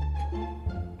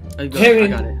I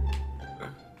got it.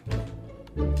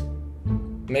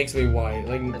 makes me white.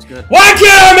 Like, That's good. why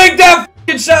can't I make that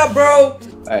fucking shot, bro?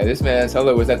 Hey, this man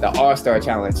Solo was at the All-Star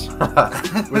Challenge.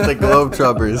 With the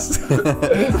Globetrotters.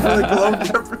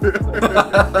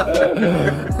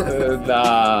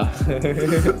 Nah.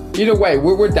 Either way,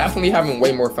 we're definitely having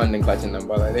way more fun than clutching them,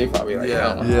 but like, they probably like,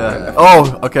 Yeah.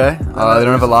 Oh, okay. They don't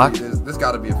have a lock. This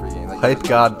gotta be a free game. Like, Hype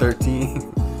God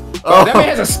 13. Oh, that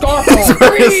man has a scarf on. He's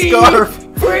wearing a scarf.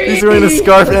 He's wearing a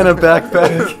scarf and a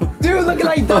backpack. Dude, looking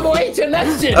like DoubleH and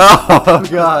that shit. Oh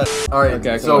God. All right.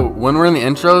 Okay, so when we're in the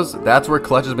intros, that's where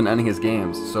Clutch has been ending his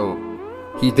games. So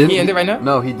he didn't. He ended right now?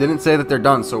 No, he didn't say that they're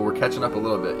done. So we're catching up a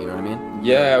little bit. You know what I mean?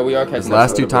 Yeah, we are catching His up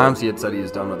last a 2 little bit. times he had said he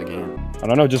was done with the game. I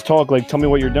don't know. Just talk. Like, tell me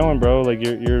what you're doing, bro. Like,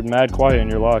 you're mad quiet in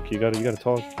your lock. You gotta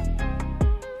talk.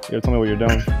 You gotta tell me what you're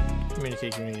doing.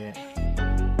 Communicate.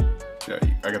 Yeah,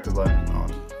 I got the left. Oh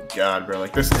God, bro,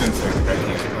 like this is insane. Like, I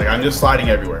can't. Like I'm just sliding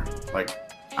everywhere. Like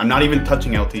I'm not even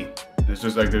touching LT. It's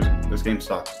just like this game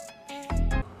sucks.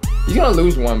 He's gonna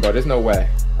lose one, bro. There's no way.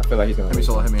 I feel like he's gonna lose.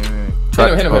 hit me.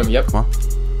 Hit him. Yep. Come on.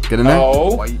 Get in there.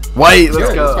 Oh. White.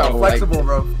 Let's go. Flexible,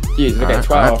 bro. Jeez, okay, Alright,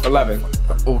 12, 11.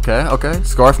 Okay.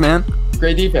 Scarf man.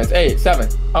 Great defense. 8, 7.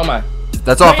 Oh my.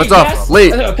 That's off. That's off.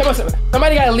 Late. Come on,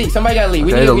 somebody got to leak.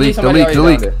 We Okay, need somebody the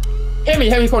already leak. Hit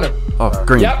me, corner. Oh,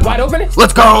 green. Yep, wide open.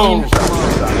 Let's go.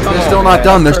 They're still not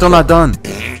done. They're still not done.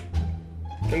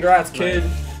 Congrats, kid.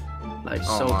 Like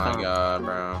Oh so my calm. God,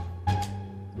 bro.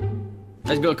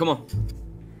 Let's go. Come on.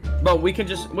 Bro, we can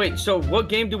just wait. So what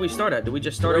game do we start at? Do we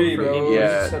just start 3, over from bro. game?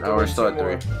 Yeah, Just have to no, we're win still 2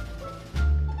 at 3.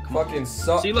 fucking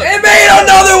sucks. See, look. It made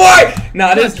another white!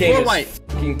 Nah, this game is white.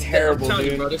 fucking terrible, I'm telling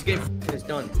dude. you, bro, this game is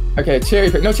done. Okay, cherry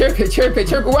pick. No, cherry pick.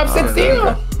 We're up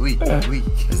 16. Leak.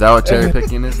 Is that what cherry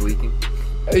picking is? Leaking?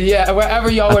 Yeah, wherever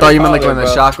y'all I thought you meant like when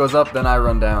the shot goes up, then I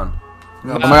run down.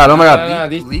 No, Oh my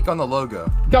god. Leak on the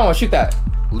logo. Go on, shoot that.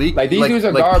 Leak? Like, these dudes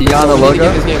are like garbage. pee on the We need to logo?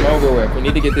 get this game over with. We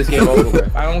need to get this game over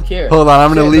with. I don't care. Hold on, I'm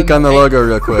gonna Shit, leak on the let's- logo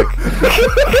real quick.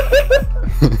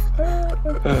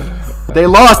 They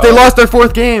lost their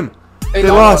 4th game. They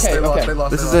lost. Okay.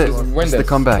 This is it. Win This is the this.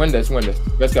 comeback. Win this.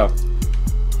 Let's go.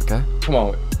 Okay. Come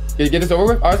on. Get this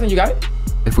over with. Aurzxn, you got it?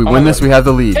 If we win this, we have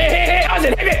the lead. Hey,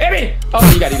 Aurzxn, hit me.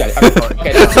 Oh, you got it.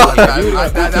 Okay,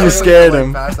 that's You scared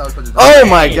him. Oh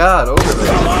my god, over there.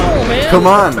 Come on, man.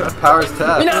 Come on, power's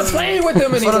tapped. We're not playing with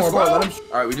them anymore, bro.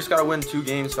 Alright, we just gotta win 2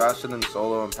 games faster than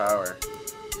Solo and Power.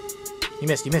 You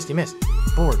missed.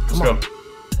 Board. Come on.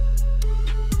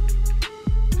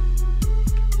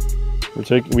 We're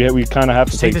taking. We kind of have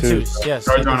to Take take the two. twos. Yes.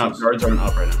 Guards aren't up. Guards aren't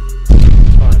up right now.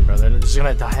 Fine, bro. They're just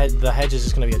gonna the hedge is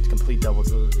just gonna be a complete double.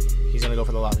 He's gonna go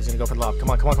for the lob. Come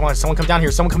on. Someone come down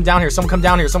here. Someone come down here. Come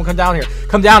down,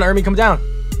 Ermi. Come down.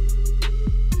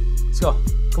 Let's go.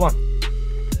 Come on.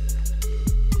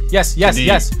 Yes.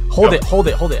 Hold it.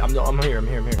 I'm here.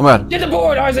 Come on. Get the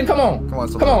board, Aurzxn. Come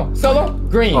on. Solo.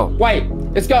 Green. Oh. White.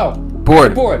 Let's go.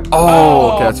 Board.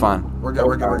 Oh, okay, that's fine. We're good.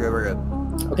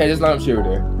 Okay, just let him shoot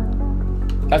there.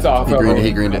 That's all.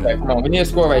 He greened it. Okay, come on. We need a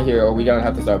score right here, or we're gonna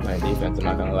have to start playing defense. I'm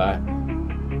not gonna lie.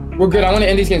 We're good. I want to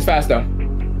end these games fast, though.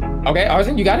 Okay,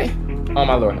 Aurzxn, you got it? Oh,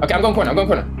 my lord. Okay, I'm going corner.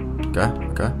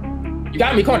 Okay. You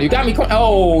got me corner.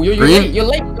 Oh, you're late. You're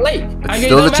late. It's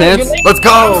still the chance. Let's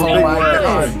go. Oh my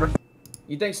god.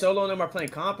 You think Solo and them are playing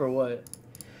comp or what?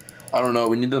 I don't know,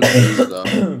 we need them to lose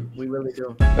though. We really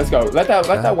do. Let's go. Let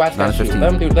that watch that shoot. 15. Let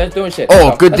them do. Let's do shit.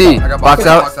 Oh, good D. I got Box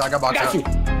out. I got box Got out. you.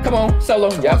 Come on, Solo.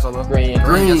 Yeah, Solo. Green.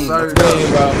 Yes, sir.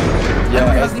 Green, bro. He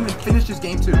hasn't even finished his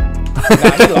game 2. Nah,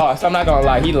 he lost. I'm not gonna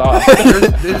lie. He lost.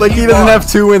 Like he doesn't have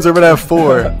 2 wins, we're gonna have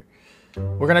 4.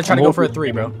 We're gonna try to go for a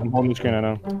 3, bro. I'm holding the screen. I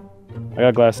know. I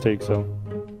got glass take, so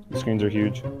the screens are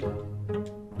huge.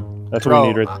 That's what we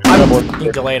need right there. I'm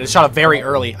fucking delayed. I just shot it very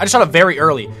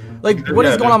early. Like, what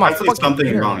is going on my fucking something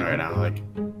internet? wrong right now.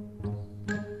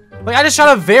 Like, I just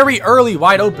shot it very early,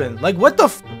 wide open. Like, what the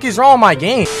fuck is wrong with my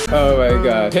game? Oh my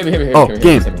god. Hit me. Oh,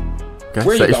 game. Okay,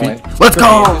 Where set you your going? feet. Let's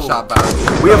go! Shot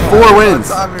back. We have 4 wins.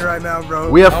 Stop me right now, bro.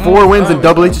 We have 4 wins and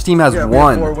Double H's team has Yeah, we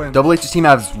have 4 1. wins. Double H's team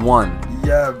has 1.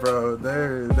 Yeah, bro.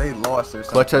 They lost or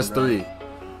something. Clutch has bro. 3.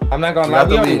 I'm not gonna We lie. got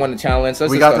We the already lead. won the challenge.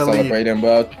 Let's We just got start the lead. celebrating,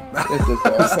 bro.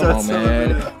 Come on,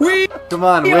 man. We Come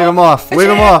on, wave them off. Wave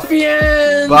them off.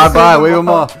 champions! Bye, wave them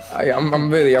off. I'm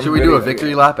really. Should we do a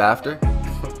victory lap after?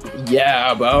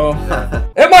 Yeah, bro.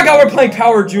 Oh my god, we're playing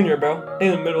Power Junior, bro.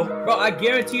 In the middle. Bro, I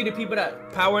guarantee you the people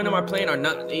that Power and them are playing are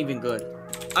not even good.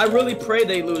 I really pray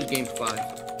they lose game 5.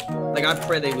 Like, I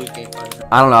pray they lose game 5.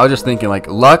 I don't know. I was just thinking, like,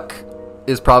 Luck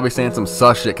is probably saying some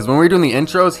sus shit. Because when we were doing the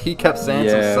intros, he kept saying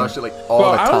some sus shit, like, all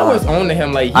Bro, the time. I don't know what's on to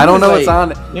him. Like, I don't know what's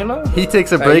what's on. You know? He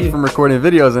takes a Like, break from recording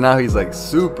videos, and now he's, like,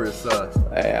 super sus.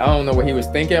 I don't know what he was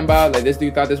thinking about. Like, this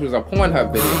dude thought this was a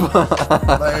Pornhub video.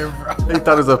 He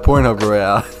thought it was a Pornhub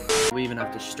Royale. We even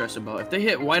have to stress about if they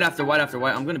hit white after white after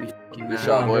white, I'm gonna be fucking mad.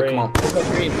 Shot, boy, come on. Let's go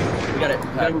green. We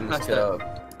gotta move past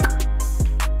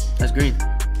that. That's green.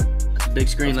 That's a big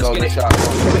screen. Let's get it. Shot.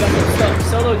 We got good stuff.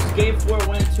 Solo game 4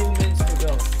 win, 2 minutes to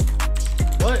go.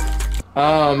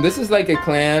 What? This is like a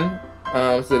clan.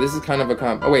 So this is kind of a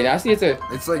comp. Oh wait, I see it's a.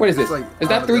 It's like, What is this? Like, Is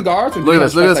that 3 guards? Or Look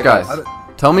at this, guys. I don't-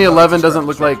 Tell me 11 doesn't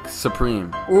look like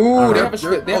Supreme. Ooh, they have a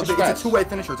strip. They have a It's a scratch. two-way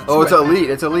finisher. Oh, it's elite.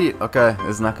 It's elite. Okay,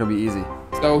 it's not gonna be easy.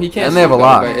 So he can't. And they have a shoot, though,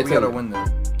 lot. but We it's gotta a, win this.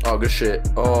 Oh, good shit.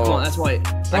 Come on, Oh. that's white.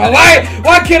 Oh,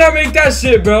 why can't I make that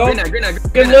shit, bro? Green that, green that,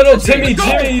 Good green that. little Let's get Timmy it. Go!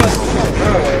 Jimmy.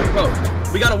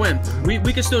 Bro, we gotta win.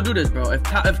 We can still do this, bro.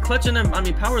 If Clutch and them,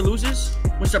 Power loses,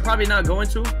 which they're probably not going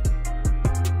to,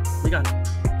 we got it.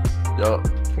 Yo.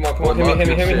 Come on,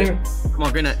 hit me. Come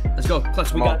on, Grenade. Let's go.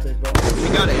 Clutch, we got this, bro.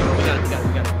 We got it. We got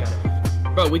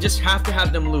it. Bro, we just have to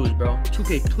have them lose, bro.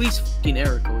 2K, please fucking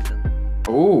error code them.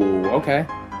 ooh, okay.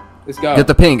 Let's go. Get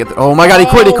the ping. Get the, oh my god, he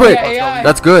quit. yeah, AI.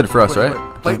 That's good for us, right?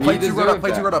 Play He 2 guard up. Play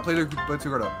deserved 2 guard up. Play 2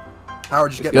 guard up. Power,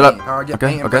 just get Get paint. up. Power, get Okay,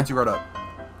 paint and okay. play 2 guard up.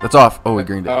 That's off. Oh, we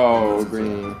greened it. Oh,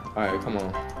 green. All right, come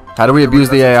on. How do we abuse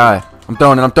the AI? I'm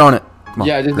throwing it. Come on.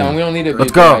 Yeah, just green. don't. We don't need to.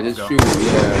 Let's beat go. that, Just shoot.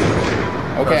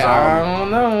 Yeah. Okay, I don't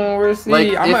know. We'll see. Like,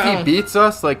 if he beats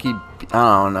us, like, I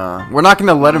don't know. We're not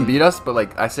gonna let him beat us, but,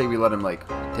 like, I say we let him, like,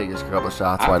 take just a couple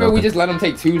shots. I wide feel we open. just let him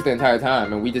take 2s the entire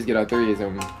time, and we just get our 3s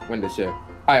and win the shit. All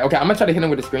right, okay. I'm gonna try to hit him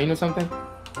with a screen or something.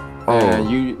 Oh.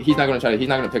 And he's not gonna try to. He's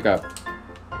not gonna pick up.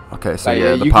 Okay, so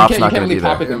yeah, the pop's not gonna be there.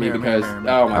 Pop it to me because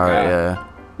oh my god. Yeah.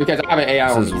 Because I have an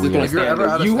AI on me. If you're ever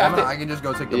out of stamina, I can just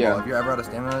go take the ball. If you're ever out of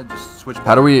stamina, just switch.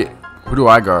 How do we? Who do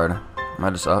I guard? Am I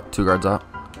just up? 2 guards up?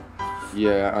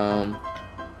 Yeah.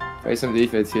 Play some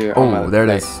defense here. Oh, there it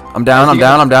is. I'm down. I'm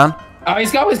down. I'm down. Oh,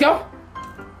 let's go. Let's go.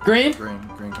 Green. Green.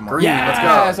 Come on.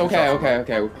 Yes.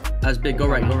 Okay. That's big. Go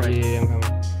right. Yeah, I'm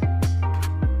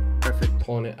coming. Perfect.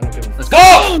 Pulling it. I don't give a. Let's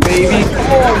go, baby.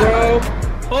 Come on, bro.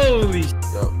 Holy.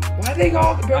 Why they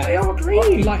all, bro? They all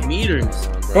green. Like meters.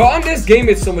 Bro, on this game,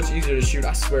 it's so much easier to shoot.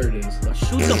 I swear it is.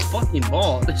 Shoot the fucking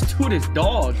ball. This dude is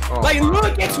dog. Like,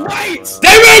 look, it's right.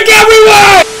 They make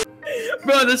everyone.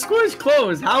 Bro, the score is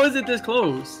close. How is it this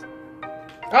close?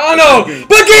 I don't know.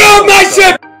 But get off my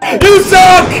shit. You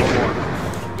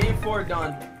suck. Game 4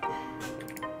 done.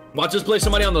 Watch us play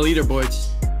somebody on the leaderboards.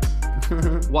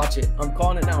 Watch it. I'm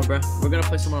calling it now, bro. We're gonna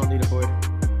play someone on the leaderboard.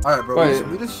 Alright, bro.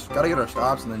 We just gotta get our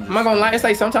stops and then. I'm not gonna lie. It's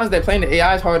like sometimes they're playing the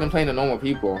AI is harder than playing the normal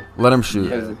people. Let him shoot.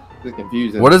 Because it's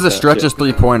confusing. What is the stretches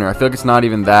 3-pointer? I feel like it's not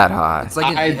even that high. It's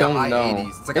like I don't know.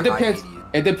 It's like it depends.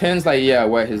 It depends, like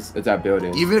what his ability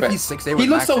is. Even if he's 6'8", he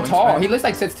looks so tall. He looks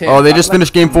like 6'10". Oh, they just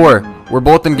finished game 4. We're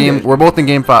both in game. We're both in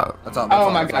game 5. Oh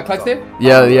my god, Clutch did?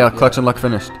 Yeah. Clutch and Luck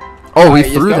finished. Oh, we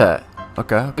threw that.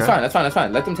 Okay. That's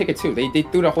fine. Let them take it too. They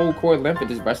threw the whole court length and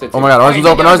just rushed it. Oh my god, Aurzxn's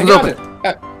open.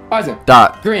 Aurzxn.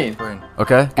 Dot. Green.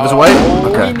 Okay, give us away.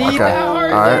 Okay.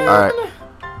 Alright.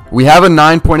 We have a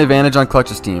 9-point advantage on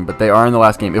Clutch's team, but they are in the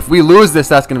last game. If we lose this,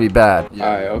 that's gonna be bad.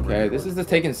 Alright, okay. This is just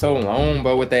taking so long,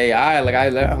 but with the AI,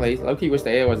 like low-key wish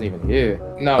the AI wasn't even here.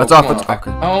 No. That's off.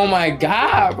 Okay. Oh my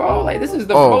god, bro. Like this is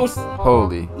the most.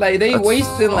 Holy. Like they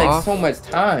wasted like so much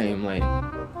time. Like,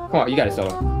 come on, you got it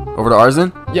solo. Over to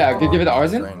Aurzxn? Yeah, give it to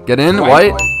Aurzxn. Get in,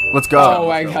 White. Let's go. Oh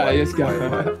my god, let's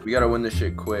go. We gotta win this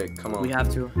shit quick. Come on. We have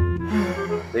to.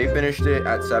 They finished it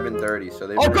at 7:30, so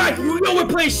they. Oh god, we're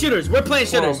playing shitters. We're playing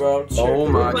shitters. Bro. Oh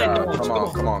my god.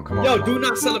 Come on. Yo, do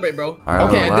not celebrate, bro. Right,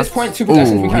 okay, at this point, 2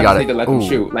 possessions, we kind of need to let them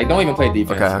shoot. Like, don't even play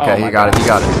defense. Okay, he got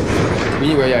it. We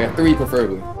need 3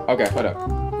 preferably. Okay, hold up.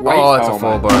 White. Oh, it's a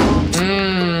full bar.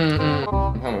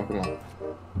 Come on.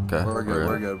 Okay. We're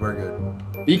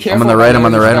good. Be careful. I'm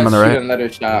on the right. Another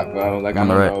shot, bro. Like, I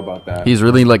don't know about that. He's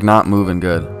really, like, not moving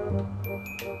good.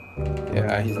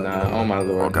 Yeah, he's not. Oh, my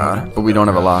lord. Oh, God. But we don't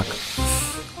have a lock.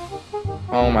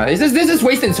 Oh, my. This is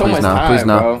wasting so much time, please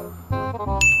bro.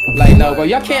 Like, no, but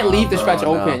y'all can't leave the stretch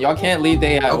open. Y'all can't leave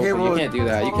the open. You can't do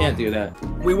that. You can't do that.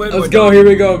 We win. Let's go. Here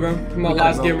we go, bro. Come on,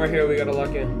 last game right here. We gotta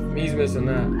lock in. He's missing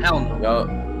that. Hell no.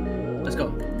 Yo. Let's go.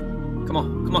 Come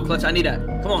on, Clutch. I need that.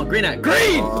 Come on, green at.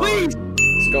 Green, please.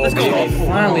 Let's go.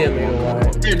 Finally, a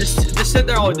middle. Here, just sit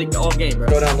there all game, bro.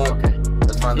 Go down low. Okay.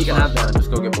 That's fine. You can have that. Just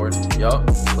go get bored. Yo.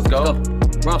 Let's go.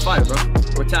 We're on fire, bro.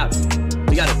 We're tapped.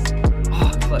 We got it.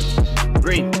 Oh, Clutch.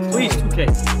 Green, please,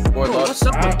 2K. Boy, what's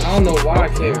up? I don't know why I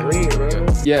can't green, bro.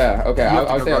 Yeah. Okay.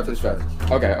 I'll stay up to the stretch.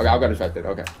 Okay. I'll go distracted.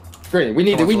 Okay. Green. We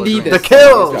need this. The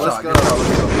kill. Let's go.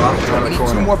 We need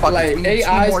 2 more buckets. Like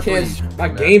AIs can't. My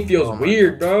game feels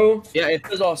weird, bro. Yeah, it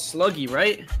feels all sluggy,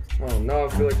 right? Oh no, I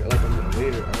feel like I'm the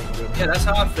leader. Yeah, that's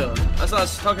how I feel. That's what I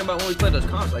was talking about when we played those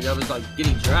comps. Like I was like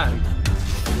getting dragged.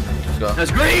 Let's go.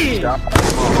 That's green. Yeah.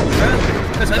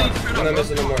 Because I need to turn I'm not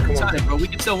missing no more. Come on, bro. We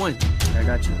can still win. I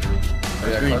got you.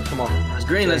 Yeah, come on. That's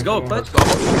green. Let's go, Clutch. Come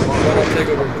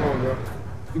on, bro.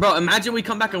 Bro, imagine we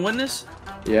come back and win this.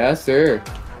 Yes, sir.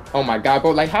 Oh my god,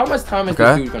 bro. Like, how much time is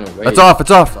this dude gonna wait? It's off. Let's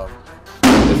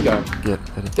go.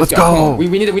 Let's go. We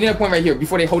need a point right here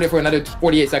before they hold it for another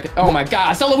 48 seconds. Oh my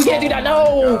god, Solo, we can't do that.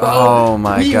 No, bro. Oh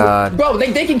my god. Bro,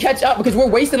 they can catch up because we're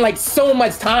wasting like so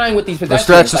much time with these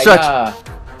possessions. The stretch.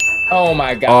 Oh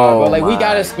my god, bro. Like we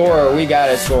gotta score. We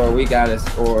gotta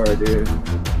score, dude.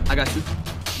 I got you.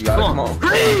 You got it. Come on.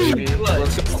 Green.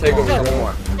 Let's take over,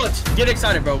 bro. Clutch, get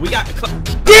excited, bro. We got it.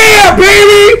 Yeah,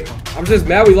 baby. I'm just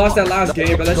mad we lost that last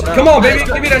game, but that's come on, baby.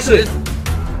 Give me that shit.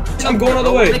 I'm going all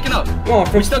the way. Make it up. Come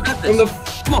on, we still got this.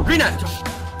 Come on, green at.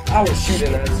 I was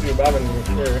shooting that too, but I wouldn't even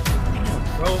care.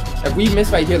 Bro, if we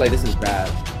miss right here, like this is bad.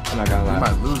 I'm not gonna lie. We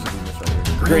might lose if we miss right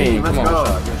here. Green, come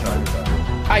on. Good shot.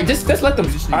 Alright, just let them.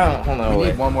 I don't know. We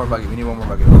need one more bucket.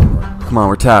 Come on,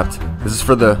 we're tapped. This is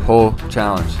for the whole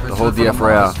challenge, the whole DF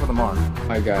Royale. Oh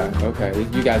my god. Okay,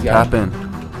 you guys got tap in.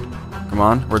 Come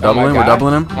on, we're doubling. We're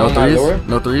doubling him. No threes.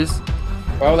 No threes.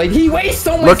 Bro, like he wastes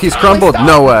so much. Look, he's crumbled.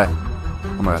 No way.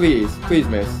 Oh my god. Please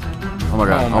miss. Oh my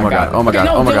god. Oh my god. Oh my god.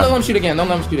 No, Oh my don't let god. him shoot again. Don't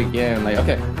let him shoot again. Like,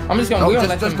 okay. I'm just gonna.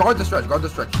 No, just guard the stretch. Guard the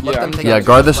stretch. Let them take out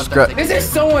guard the let them stretch. take This is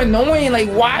so annoying. Like,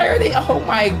 why are they? Oh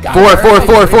my god.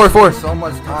 Four. so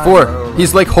much time, 4. bro.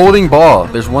 He's like holding ball.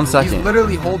 There's 1 He's second.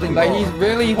 literally holding Like, ball. he's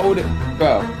really holding,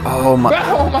 bro. Oh my. Bro,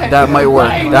 oh my. That might work.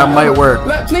 Right That now. might work.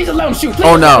 Please just let him shoot. Please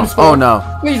Oh just let him no. score. Oh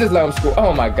no. Please just let him score.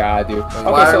 Oh my god, dude.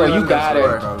 Why Okay, so are we you got it.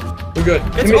 We're good.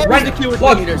 It's Give me- always the key with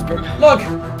look, meters, bro. look.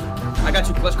 I got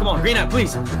you, Clutch. Come on, green out,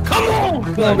 please. Come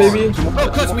on, Come on, baby. Bro,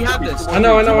 Clutch, we have this. I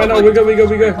know. We're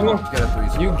good. Come on. Get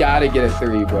a 3. You gotta get a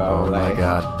 3, bro. Oh my Like,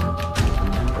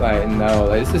 god. like no,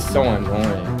 like this is so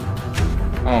annoying.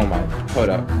 Oh my, hold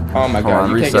up. Oh my Hold god, on,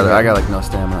 you can't reset get it. I it. got like no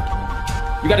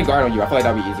stamina. You got a guard on you. I feel like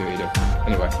that'd be easier to do.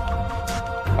 Anyway.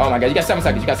 Oh my god, you got 7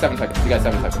 seconds. You got 7 seconds.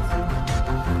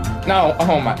 No,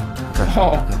 oh my.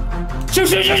 Oh.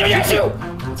 Shoot.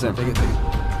 It's in. Take it.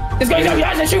 It's going to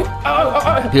go, shoot.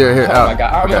 Oh. Here. Oh my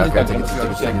god. I'm Okay, just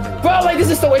okay. take it. Bro, like this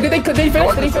is so. Did they finish?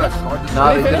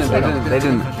 No, they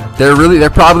didn't. They're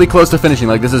probably close to finishing.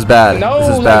 Like this is bad. No, This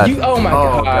is like bad. you. Oh my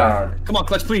god. Come on,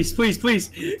 Clutch, please. Come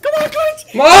on, Clutch.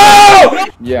 Oh!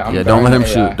 Yeah, I'm Don't let him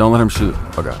burning, yeah. shoot. Don't let him shoot.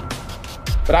 Okay.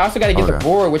 But I also gotta get the Okay.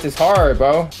 board, which is hard,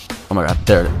 bro. Oh my god.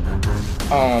 There.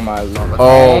 Oh my.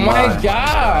 Oh my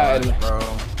god. Bro.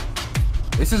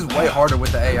 This is way harder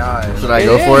with the AI. Should I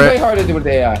go for It is way it? hard to do with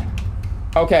the AI.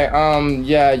 Okay,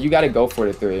 yeah, you gotta go for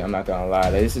the 3. I'm not gonna lie.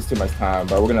 This is too much time,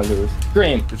 bro. We're gonna lose.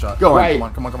 Green. Good shot. Go on.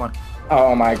 Right. Come on.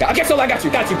 Oh my god. Okay, so I got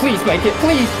you. Please, make it.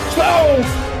 Please. Slow.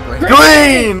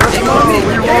 Green! Let's go!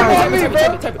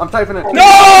 I'm I'm typing it.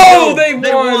 No! They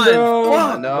They won, won. bro.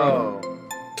 Fuck, No.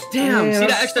 Damn, see Yeah.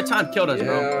 that extra time killed us,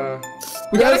 bro. Yeah.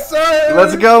 We got it. sir.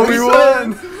 Let's go. We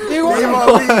won. You won. Game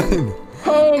on.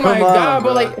 Oh my Come on, god,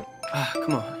 but bro. like.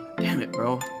 Come on. Damn it,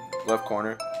 bro. Left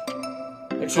corner.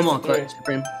 Come on, Clutch.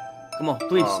 Sxpreme. Come on,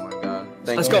 please. Oh my god.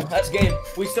 Let's go. That's game.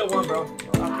 We still won, bro.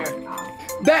 I don't care.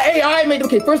 That AI made.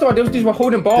 Okay, first of all, those dudes were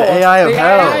holding ball. The AI of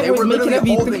hell. They was were making literally it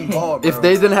be holding ball, bro. If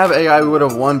they didn't have AI, we would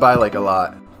have won by like a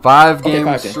lot. 5 game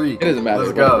 5 games. streak. It doesn't matter.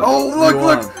 Let's go. Oh, We look.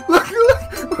 won.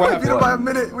 We beat them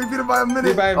by a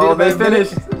minute. Oh, they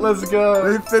finished. Let's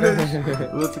go. They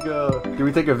finished. Let's go. Do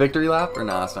we take a victory lap or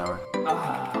nah? It's not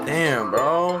right. Damn,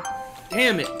 bro.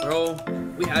 Damn it, bro.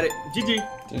 We had it. GG.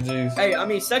 GG's. Hey, I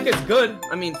mean, second's good.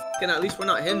 I mean, at least we're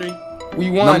not Henry. We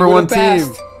won. Number We're one the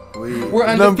best. team. We're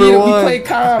Number undefeated. We one. played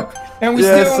comp, and we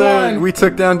Yes, still sir. won. We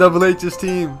took down DoubleH's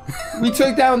team. We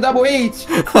took down DoubleH.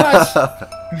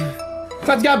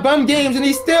 Clutch got bum games, and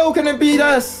he still couldn't beat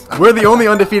us. We're the only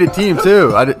undefeated team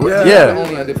too. Yeah.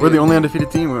 We're the only undefeated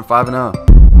team. We went 5-0.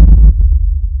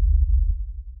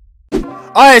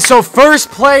 Alright, so first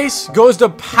place goes to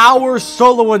Power,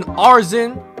 Solo, and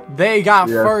Aurzxn. They got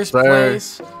Yes, first sir.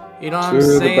 place. You know what I'm Two of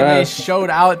the saying? They best. showed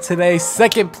out today.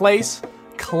 Second place,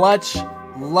 Clutch,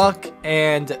 Lxck,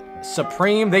 and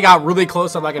Sxpreme. They got really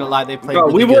close. I'm not gonna lie. They played. Bro,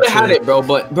 really we good would have had too. it, bro.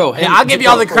 But bro, Yeah, I'll give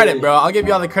y'all the credit, bro. I'll give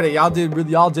y'all the credit. Y'all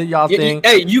did y'all thing.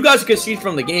 Hey, you guys could see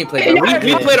from the gameplay, bro.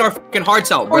 We played our fucking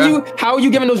hearts out, bro. How are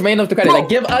you giving those randoms the credit? Bro. Like,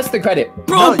 give us the credit.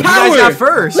 Bro, No, you Power. guys got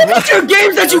first. Look at your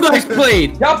games that you guys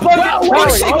played. Y'all played Bro,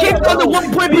 shit came down to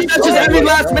 1 point percentages every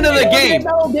last minute of the game.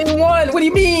 No, game 1. What do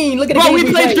you mean? Look at the Bro, games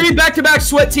we played 3 back-to-back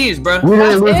sweat teams, bro. We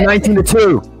didn't lose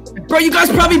 19-2. Bro, you guys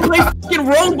probably play fucking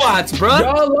robots, bro.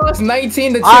 Y'all lost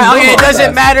 19-2. Alright, okay, it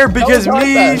doesn't matter Don't because talk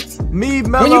us. me,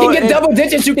 Melo, When you can get and- double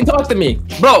digits, you can talk to me.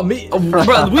 Bro,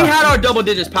 bro, we had our double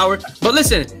digits power, but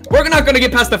listen, we're not gonna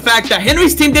get past the fact that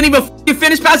Henry's team didn't even fucking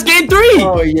finish past game 3.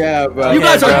 Oh yeah, bro. You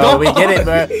guys are bro, dumb. we get it,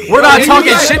 bro. We're not Hey, talking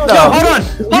you guys- shit Yo, though. hold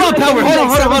on, Power.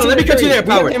 Hold on. Let me cut you there,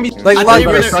 Power. Like, I thought like you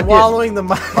were you're gonna suck it. swallowing the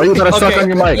mic. Are you gonna suck Okay, on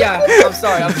your mic? Yeah, I'm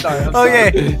sorry.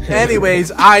 Okay,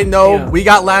 anyways, I know Yeah. we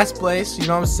got last place, you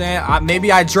know what I'm saying?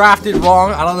 Maybe I drafted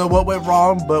wrong, I don't know what went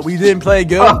wrong, but we didn't play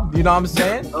good, you know what I'm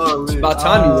saying? It's about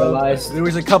time you realized. There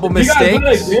was a couple You guys won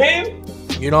mistakes, a game?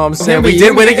 you know what I'm saying? We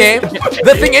did win a game.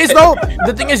 The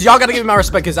thing is y'all gotta give me my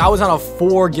respect because I was on a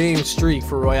 4-game streak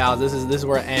for Royale. This is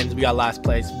where it ends. We got last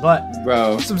place, but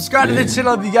Bro. subscribe to the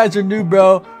channel if you guys are new,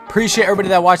 bro. Appreciate everybody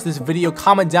that watched this video.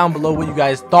 Comment down below what you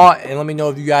guys thought and let me know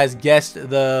if you guys guessed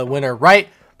the winner right.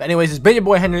 But anyways, it's been your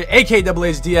boy Henry, aka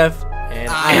DoubleH DF, and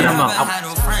I am out. Had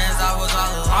no friends, I was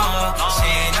all alone. She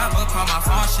ain't never call my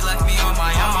phone, she left me on my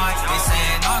own. They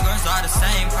saying all girls are the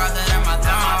same, farther than my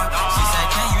thumb. She said,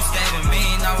 can you stay with me?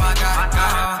 Now I gotta go.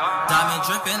 Diamond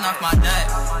dripping off my neck,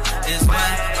 it's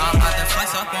wet. I'm about to flex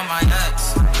up on my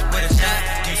nuts with a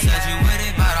jet. You said you with it.